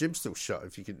are the gyms still shut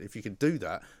if you can do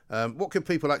that? What can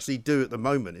people actually do at the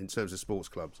moment in terms of sports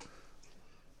clubs?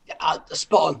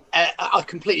 Spot on. I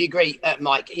completely agree,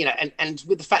 Mike. You know, and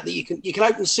with the fact that you can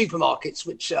open supermarkets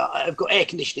which have got air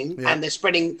conditioning and they're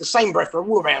spreading the same breath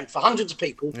all around for hundreds of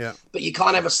people, but you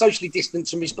can't have a socially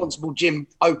distanced and responsible gym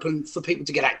open for people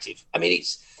to get active. I mean,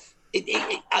 it's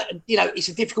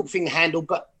a difficult thing to handle,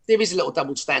 but there is a little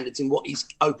double standards in what is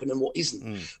open and what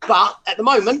isn't. But at the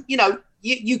moment, you know,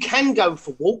 you can go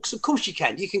for walks. Of course you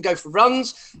can. You can go for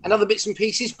runs and other bits and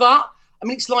pieces, but I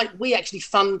mean, it's like we actually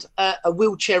fund a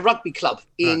wheelchair rugby club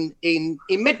in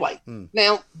Medway.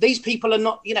 Now, these people are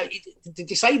not, you know, the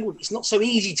disabled, it's not so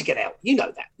easy to get out. You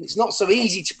know that. It's not so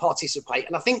easy to participate.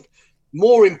 And I think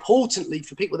more importantly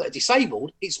for people that are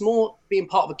disabled, it's more being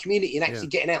part of a community and actually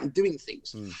getting out and doing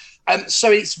things.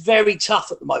 So it's very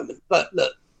tough at the moment. But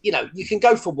look, you know, you can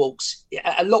go for walks.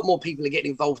 A lot more people are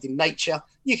getting involved in nature.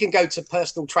 You can go to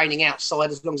personal training outside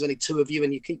as long as only two of you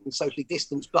and you keep them socially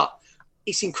distanced. But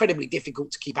it's incredibly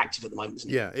difficult to keep active at the moment, isn't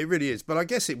it? Yeah, it really is. But I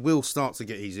guess it will start to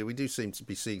get easier. We do seem to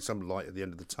be seeing some light at the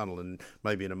end of the tunnel, and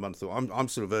maybe in a month or I'm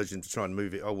sort of urging to try and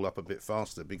move it all up a bit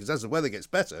faster, because as the weather gets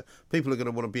better, people are going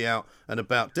to want to be out and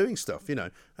about doing stuff, you know.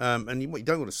 And what you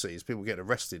don't want to see is people get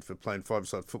arrested for playing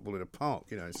five-a-side football in a park.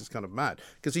 You know, it's just kind of mad.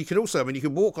 Because you can also, I mean, you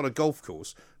can walk on a golf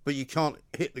course, but you can't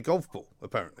hit the golf ball,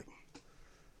 apparently.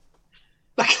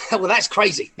 Well, that's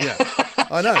crazy. Yeah,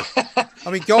 I know. I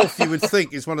mean, golf, you would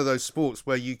think, is one of those sports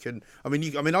where you can. I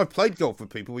mean, I've played golf with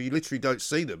people where you literally don't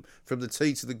see them from the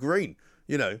tee to the green,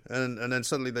 you know, and then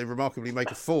suddenly they remarkably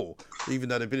make a four, even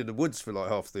though they've been in the woods for like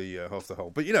half the hole.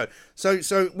 But you know, so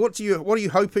what are you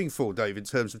hoping for, Dave, in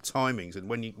terms of timings and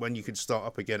when you can start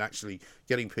up again, actually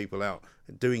getting people out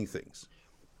and doing things?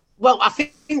 Well, I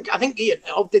think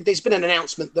there's been an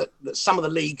announcement that some of the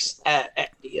leagues,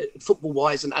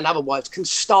 football-wise and otherwise, can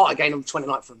start again on the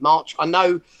 29th of March. I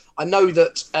know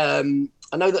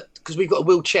that because we've got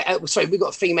we've got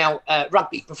a female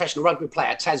professional rugby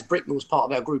player, Taz Bricknell's part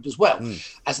of our group as well,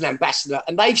 as an ambassador,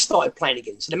 and they've started playing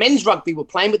again. So the men's rugby were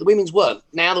playing, but the women's weren't.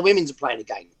 Now the women's are playing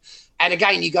again. And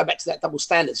again, you go back to that double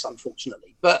standards,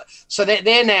 unfortunately. But so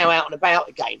they're now out and about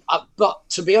again. But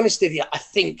to be honest with you, I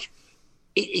think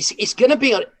it's going to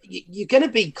be you're going to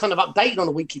be kind of updated on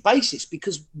a weekly basis,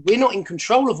 because we're not in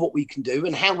control of what we can do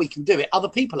and how we can do it. Other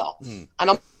people are, and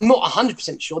I'm not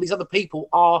 100% sure these other people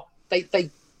are. They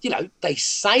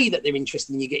say that they're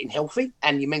interested in you getting healthy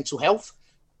and your mental health,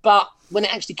 but when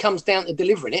it actually comes down to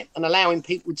delivering it and allowing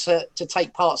people to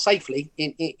take part safely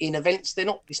in events,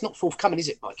 it's not forthcoming, is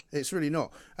it, Mike? It's really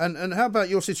not. And how about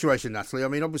your situation, Natalie? I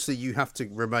mean, obviously you have to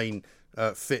remain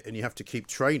fit and you have to keep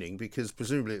training, because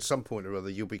presumably at some point or other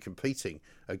you'll be competing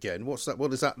again. What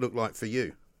does that look like for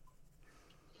you?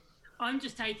 I'm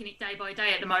just taking it day by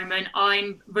day at the moment.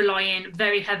 I'm relying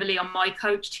very heavily on my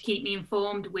coach to keep me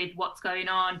informed with what's going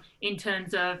on in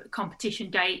terms of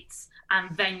competition dates and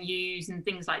venues and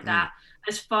things like that.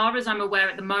 As far as I'm aware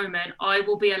at the moment, I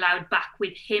will be allowed back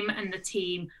with him and the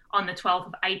team on the 12th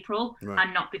of April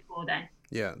and not before then.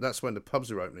 Yeah, that's when the pubs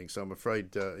are opening. So I'm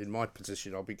afraid, in my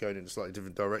position, I'll be going in a slightly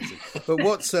different direction. But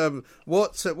what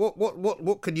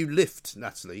can you lift,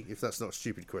 Natalie? If that's not a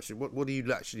stupid question, what do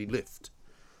you actually lift?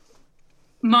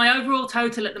 My overall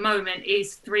total at the moment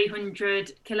is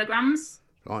 300 kilograms.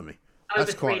 Blimey,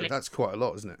 that's quite a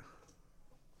lot, isn't it?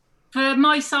 For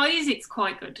my size, it's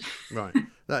quite good. Right,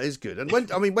 that is good. And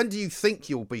when do you think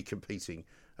you'll be competing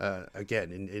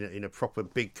again in a proper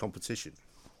big competition?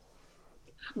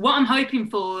 What I'm hoping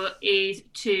for is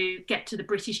to get to the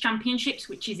British Championships,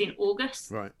 which is in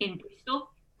August in Bristol.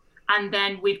 And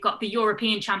then we've got the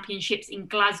European Championships in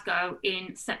Glasgow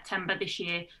in September this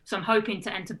year. So I'm hoping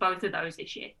to enter both of those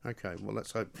this year. Okay, well,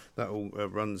 let's hope that all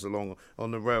runs along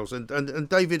on the rails. And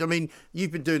David, I mean,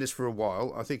 you've been doing this for a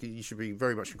while. I think you should be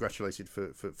very much congratulated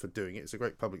for doing it. It's a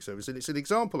great public service. And it's an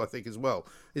example, I think, as well,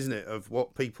 isn't it, of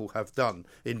what people have done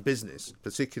in business,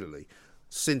 particularly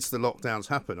since the lockdowns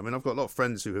happened. I mean, I've got a lot of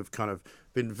friends who have kind of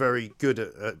been very good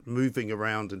at moving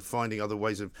around and finding other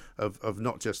ways of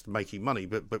not just making money,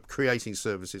 but creating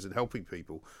services and helping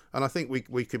people. And I think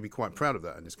we can be quite proud of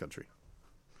that in this country.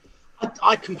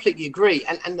 I completely agree.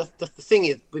 And the thing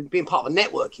is, being part of a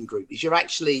networking group, is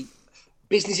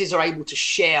businesses are able to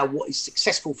share what is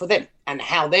successful for them and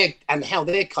how they're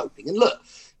coping. And look,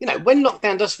 you know, when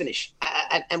lockdown does finish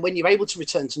and when you're able to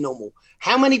return to normal,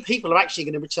 how many people are actually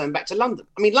going to return back to London?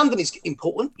 I mean, London is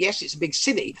important. Yes, it's a big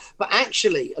city, but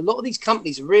actually a lot of these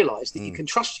companies have realised that you can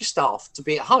trust your staff to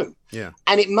be at home. Yeah.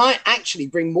 And it might actually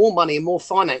bring more money and more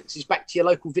finances back to your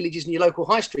local villages and your local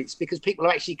high streets, because people are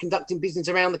actually conducting business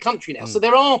around the country now. So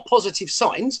there are positive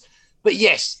signs. But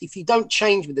yes, if you don't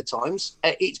change with the times,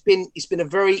 it's been a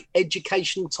very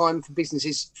educational time for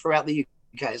businesses throughout the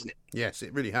hasn't it? Yes,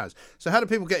 it really has. So how do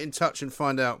people get in touch and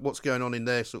find out what's going on in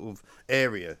their sort of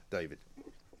area, David?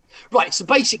 Right, so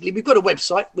basically we've got a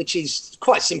website which is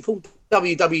quite simple,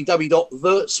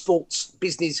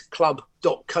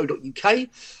 www.thesportsbusinessclub.co.uk.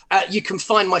 You can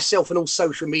find myself on all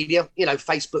social media,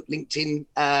 Facebook, LinkedIn,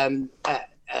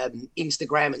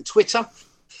 Instagram and Twitter.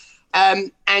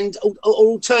 And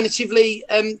alternatively,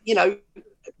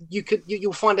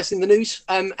 you'll find us in the news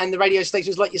and the radio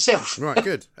stations like yourself. Right,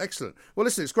 good. Excellent. Well,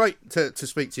 listen, it's great to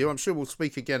speak to you. I'm sure we'll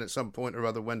speak again at some point or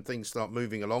other when things start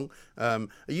moving along. Have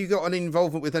you got any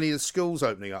involvement with any of the schools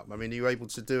opening up? I mean, are you able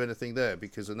to do anything there?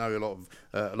 Because I know a lot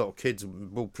of kids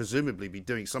will presumably be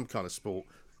doing some kind of sport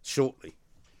shortly.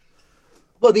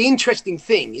 Well, the interesting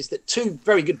thing is that two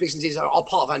very good businesses are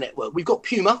part of our network. We've got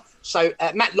Puma. So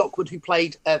Matt Lockwood, who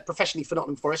played professionally for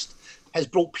Nottingham Forest, has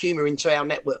brought Puma into our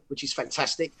network, which is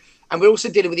fantastic. And we're also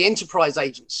dealing with the Enterprise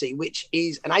Agency, which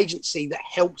is an agency that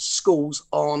helps schools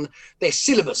on their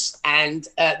syllabus and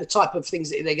the type of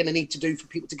things that they're going to need to do for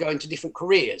people to go into different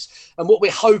careers. And what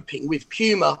we're hoping with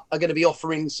Puma are going to be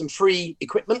offering some free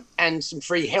equipment and some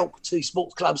free help to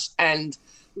sports clubs, and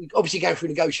we're obviously going through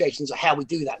negotiations of how we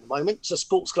do that at the moment. So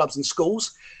sports clubs and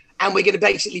schools. And we're going to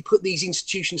basically put these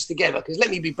institutions together. Because let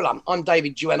me be blunt, I'm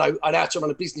David Dueno. I know how to run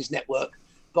a business network,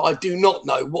 but I do not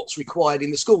know what's required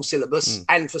in the school syllabus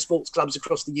and for sports clubs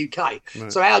across the UK.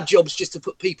 Right. So our job's just to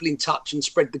put people in touch and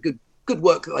spread the good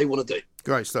work that they want to do.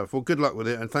 Great stuff. Well, good luck with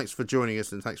it, and thanks for joining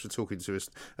us, and thanks for talking to us,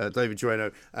 David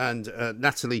Dueno and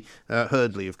Natalie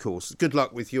Hurdley, of course. Good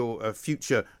luck with your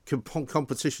future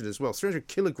competition as well. 300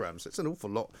 kilograms, that's an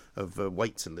awful lot of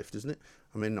weight to lift, isn't it?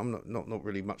 I mean, I'm not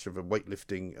really much of a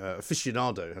weightlifting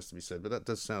aficionado, it has to be said, but that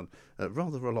does sound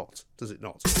rather a lot, does it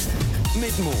not?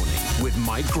 Mid-morning with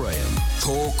Mike Graham.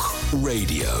 Talk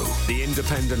Radio. The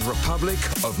Independent Republic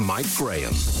of Mike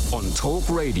Graham on Talk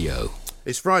Radio.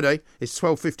 It's Friday, it's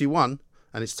 12:51,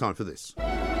 and it's time for this.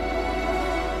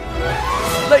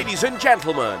 Ladies and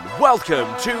gentlemen, welcome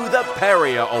to the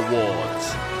Perrior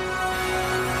Awards.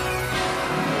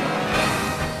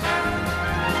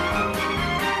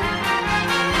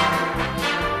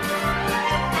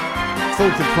 Full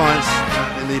compliance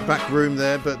in the back room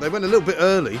there, but they went a little bit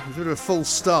early. It was a bit of a full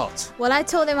start. Well, I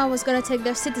told them I was going to take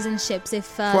their citizenships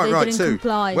if they didn't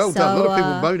comply. Well done. A lot of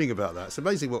people moaning about that. It's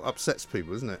amazing what upsets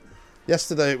people, isn't it?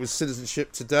 Yesterday it was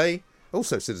citizenship. Today,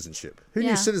 also citizenship. Who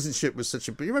knew citizenship was such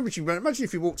a... Imagine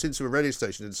if you walked into a radio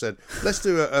station and said, let's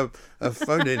do a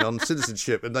phone-in on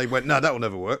citizenship, and they went, no, that will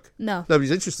never work. No.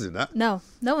 Nobody's interested in that. No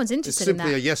one's interested in that.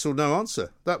 It's simply a yes or no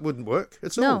answer. That wouldn't work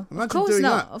at all. No, Imagine of course doing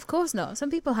not. that. Of course not. Some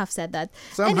people have said that.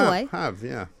 Some anyway, have,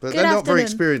 yeah. But they're not very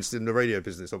experienced in the radio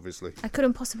business, obviously. I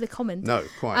couldn't possibly comment. No,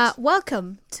 quite.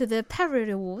 Welcome to the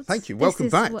Perrior Awards. Thank you. Welcome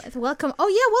back. Welcome. Oh,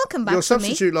 yeah, welcome back. Your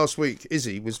substitute last week,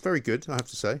 Izzy, was very good, I have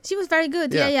to say. She was very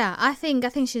good. Yeah. I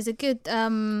think she's a good...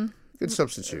 good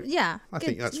substitute. Yeah. I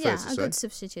think that's fair to say. Yeah, a good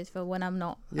substitute for when I'm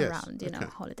not around,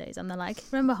 holidays. I'm not like,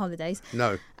 remember holidays?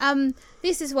 No.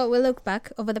 This is what we look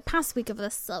back over the past week of the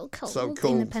so-called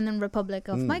Independent Republic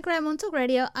of Mike Graham on Talk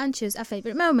Radio and choose a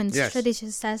favourite moment. Yes.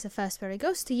 Tradition says the first Perry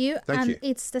goes to you. Thank you.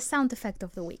 It's the sound effect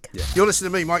of the week. Yeah. You're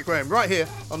listening to me, Mike Graham, right here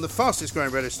on the fastest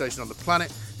growing radio station on the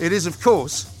planet. It is, of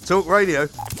course, Talk Radio.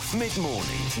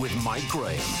 Mid-morning with Mike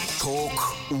Graham.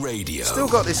 Talk Radio. Still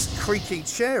got this creaking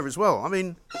chair as well. I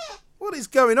mean... What is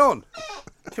going on?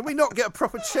 Can we not get a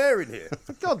proper chair in here?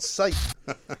 For God's sake.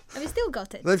 Have you still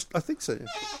got it? I think so.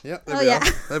 Yeah, there we are.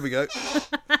 There we go.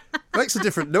 Makes a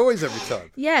different noise every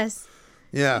time. Yes.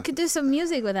 Yeah. We could do some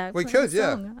music with that. We could,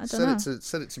 yeah. I don't know.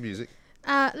 Set it to music.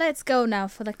 Let's go now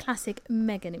for the classic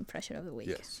Meghan impression of the week.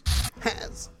 Yes.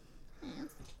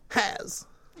 Has,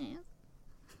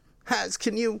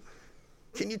 can you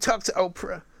talk to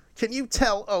Oprah? Can you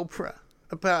tell Oprah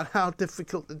about how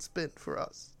difficult it's been for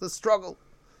us? The struggle,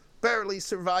 barely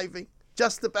surviving,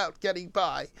 just about getting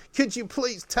by. Could you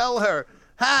please tell her?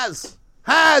 Has,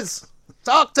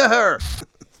 talk to her.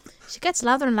 She gets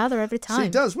louder and louder every time. She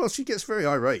does. Well, she gets very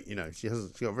irate, She's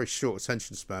got a very short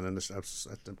attention span and a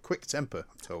quick temper,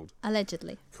 I'm told.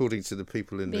 Allegedly. According to the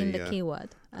people in the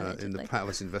keyword, in the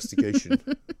palace investigation.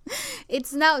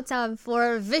 It's now time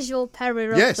for a visual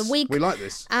Perrior of the week. Yes, we like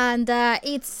this. And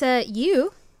it's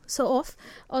you.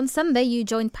 On Sunday, you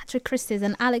joined Patrick Christys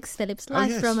and Alex Phillips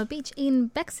live from a beach in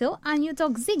Bexhill, and your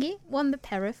dog Ziggy won the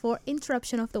Perrior for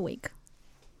Interruption of the Week.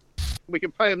 We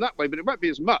can pay them that way, but it won't be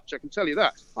as much, I can tell you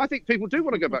that. I think people do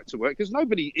want to go back to work because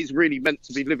nobody is really meant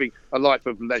to be living a life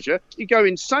of leisure. You go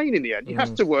insane in the end. You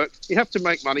have to work, you have to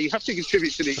make money, you have to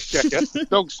contribute to the exchequer.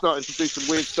 Dog's starting to do some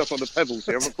weird stuff on the pebbles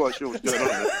here. I'm not quite sure what's going on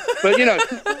there. But,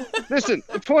 listen,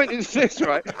 the point is this,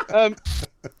 right?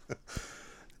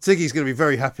 Ziggy's going to be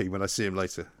very happy when I see him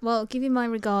later. Well, give him my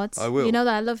regards. I will. You know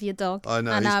that I love your dog. I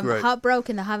know, and he's I'm great.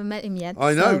 heartbroken I haven't met him yet.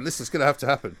 I know. So Listen, it's going to have to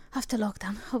happen. after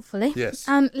lockdown, hopefully. Yes.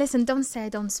 And listen, don't say I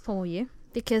don't spoil you,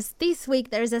 because this week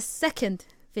there is a second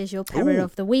Visual Perrior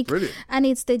of the Week. Brilliant. And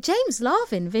it's the James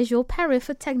Larvin Visual Perrior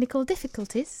for Technical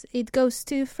Difficulties. It goes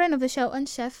to friend of the show and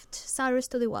chef Cyrus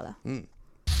Todiwala.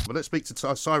 Well, let's speak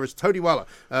to Cyrus Todiwala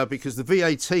because the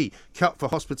VAT cut for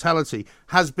hospitality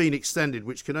has been extended,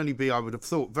 which can only be, I would have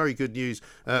thought, very good news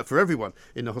for everyone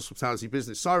in the hospitality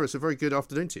business. Cyrus, a very good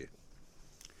afternoon to you.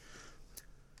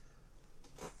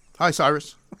 Hi,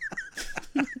 Cyrus.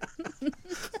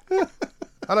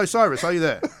 Hello, Cyrus. Are you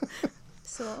there?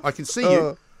 I can see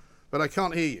you, but I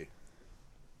can't hear you.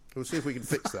 We'll see if we can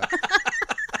fix that.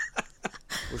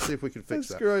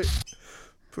 That's great.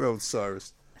 Poor old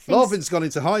Cyrus. Larvin's gone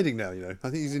into hiding now, you know. I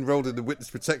think he's enrolled in the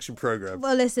witness protection program.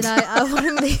 Well, listen, I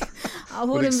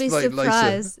wouldn't be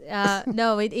surprised.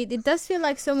 No, it does feel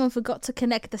like someone forgot to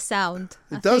connect the sound.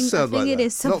 It does sound like that. It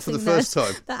is something not for the first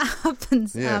time. That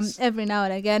happens every now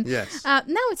and again. Yes. Now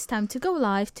it's time to go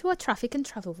live to our traffic and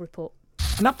travel report.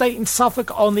 An update in Suffolk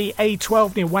on the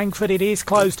A12 near Wangford. It is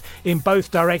closed in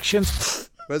both directions.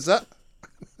 Where's that?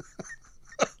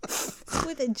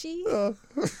 With a G.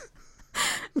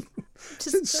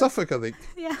 It's in Suffolk, I think.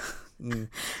 Yeah.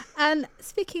 And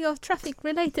speaking of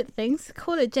traffic-related things,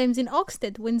 caller James in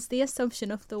Oxted wins the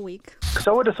Assumption of the Week.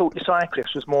 So I would have thought the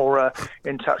cyclists was more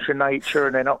in touch with nature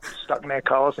and they're not stuck in their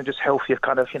cars and just healthier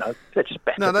kind of, they're just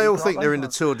better. No, they all think they're in the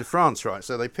Tour de France, right?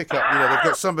 So they pick up, they've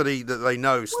got somebody that they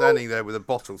know standing there with a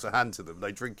bottle to hand to them.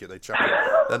 They drink it, they chuck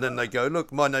it. And then they go,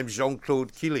 look, my name's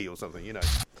Jean-Claude Killy or something,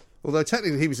 Although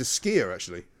technically he was a skier,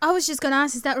 actually. I was just going to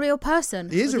ask, is that a real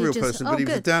person? He is a real person, but he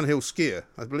was a downhill skier.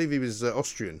 I believe he was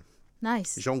Austrian.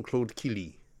 Nice. Jean-Claude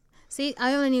Killy. See,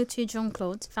 I only knew two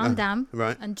Jean-Claudes, Van Damme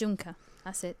and Juncker.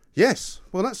 That's it. Yes.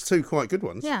 Well, that's two quite good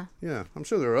ones. Yeah. Yeah, I'm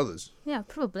sure there are others. Yeah,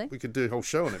 probably. We could do a whole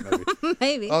show on it, maybe.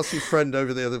 Maybe. Ask your friend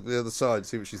over the other side,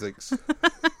 see what she thinks.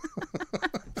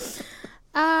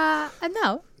 And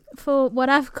now, for what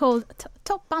I've called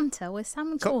Top Banter with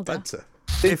Simon Calder. Top Banter.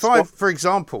 If I, for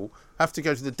example, have to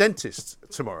go to the dentist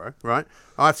tomorrow, right,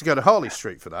 I have to go to Harley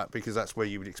Street for that because that's where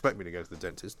you would expect me to go to the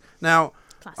dentist. Now,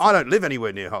 I don't live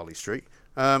anywhere near Harley Street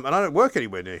and I don't work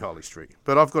anywhere near Harley Street,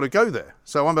 but I've got to go there.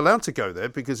 So I'm allowed to go there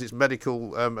because it's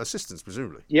medical assistance,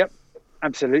 presumably. Yep,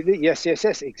 absolutely. Yes,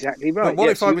 exactly right. But what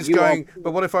if I was going?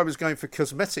 But what if I was going for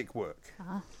cosmetic work?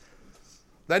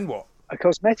 Then what? A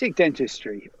cosmetic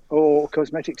dentistry or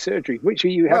cosmetic surgery? Which are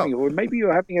you having? Or maybe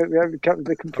you're having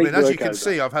the complete. I mean, as you can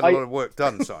see, I've had a lot of work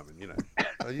done, Simon.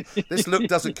 This look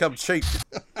doesn't come cheap.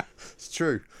 It's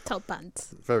true. Top band.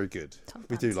 Very good.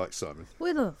 We do like Simon.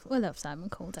 We love Simon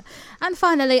Calder. And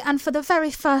finally, and for the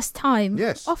very first time,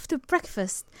 off to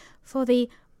breakfast for the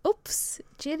Oops,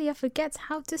 Julia forgets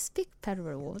how to speak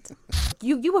Perrior Award.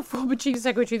 You were former Chief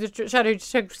Secretary, the Shadow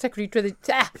Secretary to the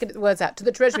get the words out to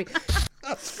the Treasury.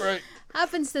 That's great.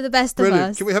 Happens to the best Brilliant. of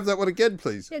us. Can we have that one again,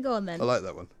 please? Yeah, go on then. I like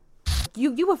that one.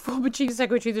 You were former Chief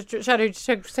Secretary, the Shadow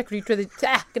Secretary to the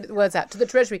get the words out to the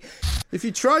Treasury. If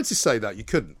you tried to say that, you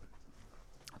couldn't.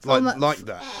 Like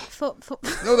that.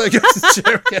 No, there goes the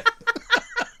chair again.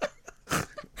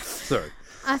 Sorry.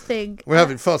 I think we're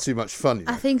having far too much fun.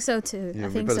 I think so too. Yeah, I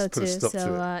think so too.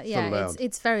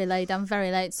 It's very late. I'm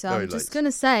very late, so I'm just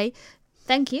gonna say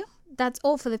thank you. That's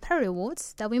all for the Perrior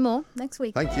Awards. There'll be more next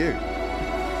week. Thank you.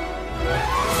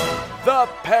 The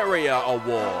Perrior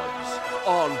Awards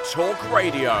on Talk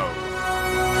Radio.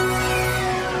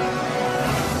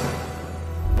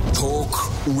 Talk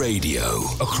Radio.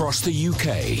 Across the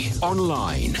UK,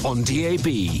 online, on DAB,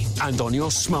 and on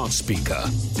your smart speaker.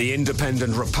 The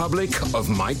Independent Republic of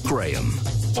Mike Graham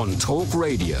on Talk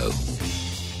Radio.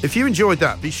 If you enjoyed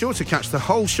that, be sure to catch the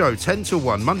whole show 10 till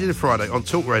 1, Monday to Friday on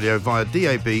Talk Radio via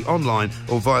DAB, online,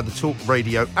 or via the Talk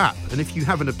Radio app. And if you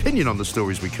have an opinion on the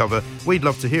stories we cover, we'd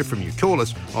love to hear from you. Call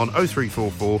us on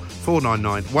 0344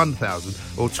 499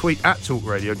 1000 or tweet at Talk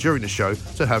Radio during the show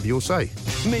to have your say.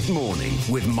 Mid-morning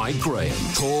with Mike Graham.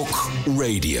 Talk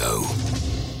Radio.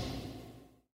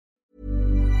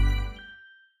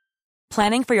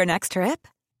 Planning for your next trip?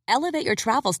 Elevate your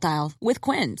travel style with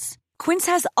Quince. Quince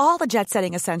has all the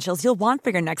jet-setting essentials you'll want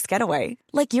for your next getaway,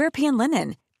 like European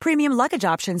linen, premium luggage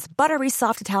options, buttery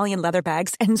soft Italian leather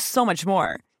bags, and so much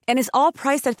more. And is all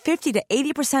priced at 50 to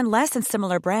 80% less than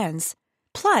similar brands.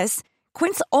 Plus,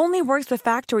 Quince only works with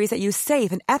factories that use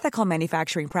safe and ethical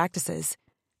manufacturing practices.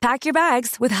 Pack your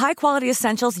bags with high-quality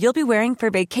essentials you'll be wearing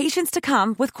for vacations to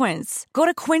come with Quince. Go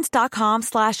to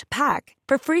quince.com/pack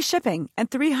for free shipping and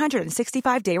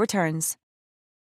 365-day returns.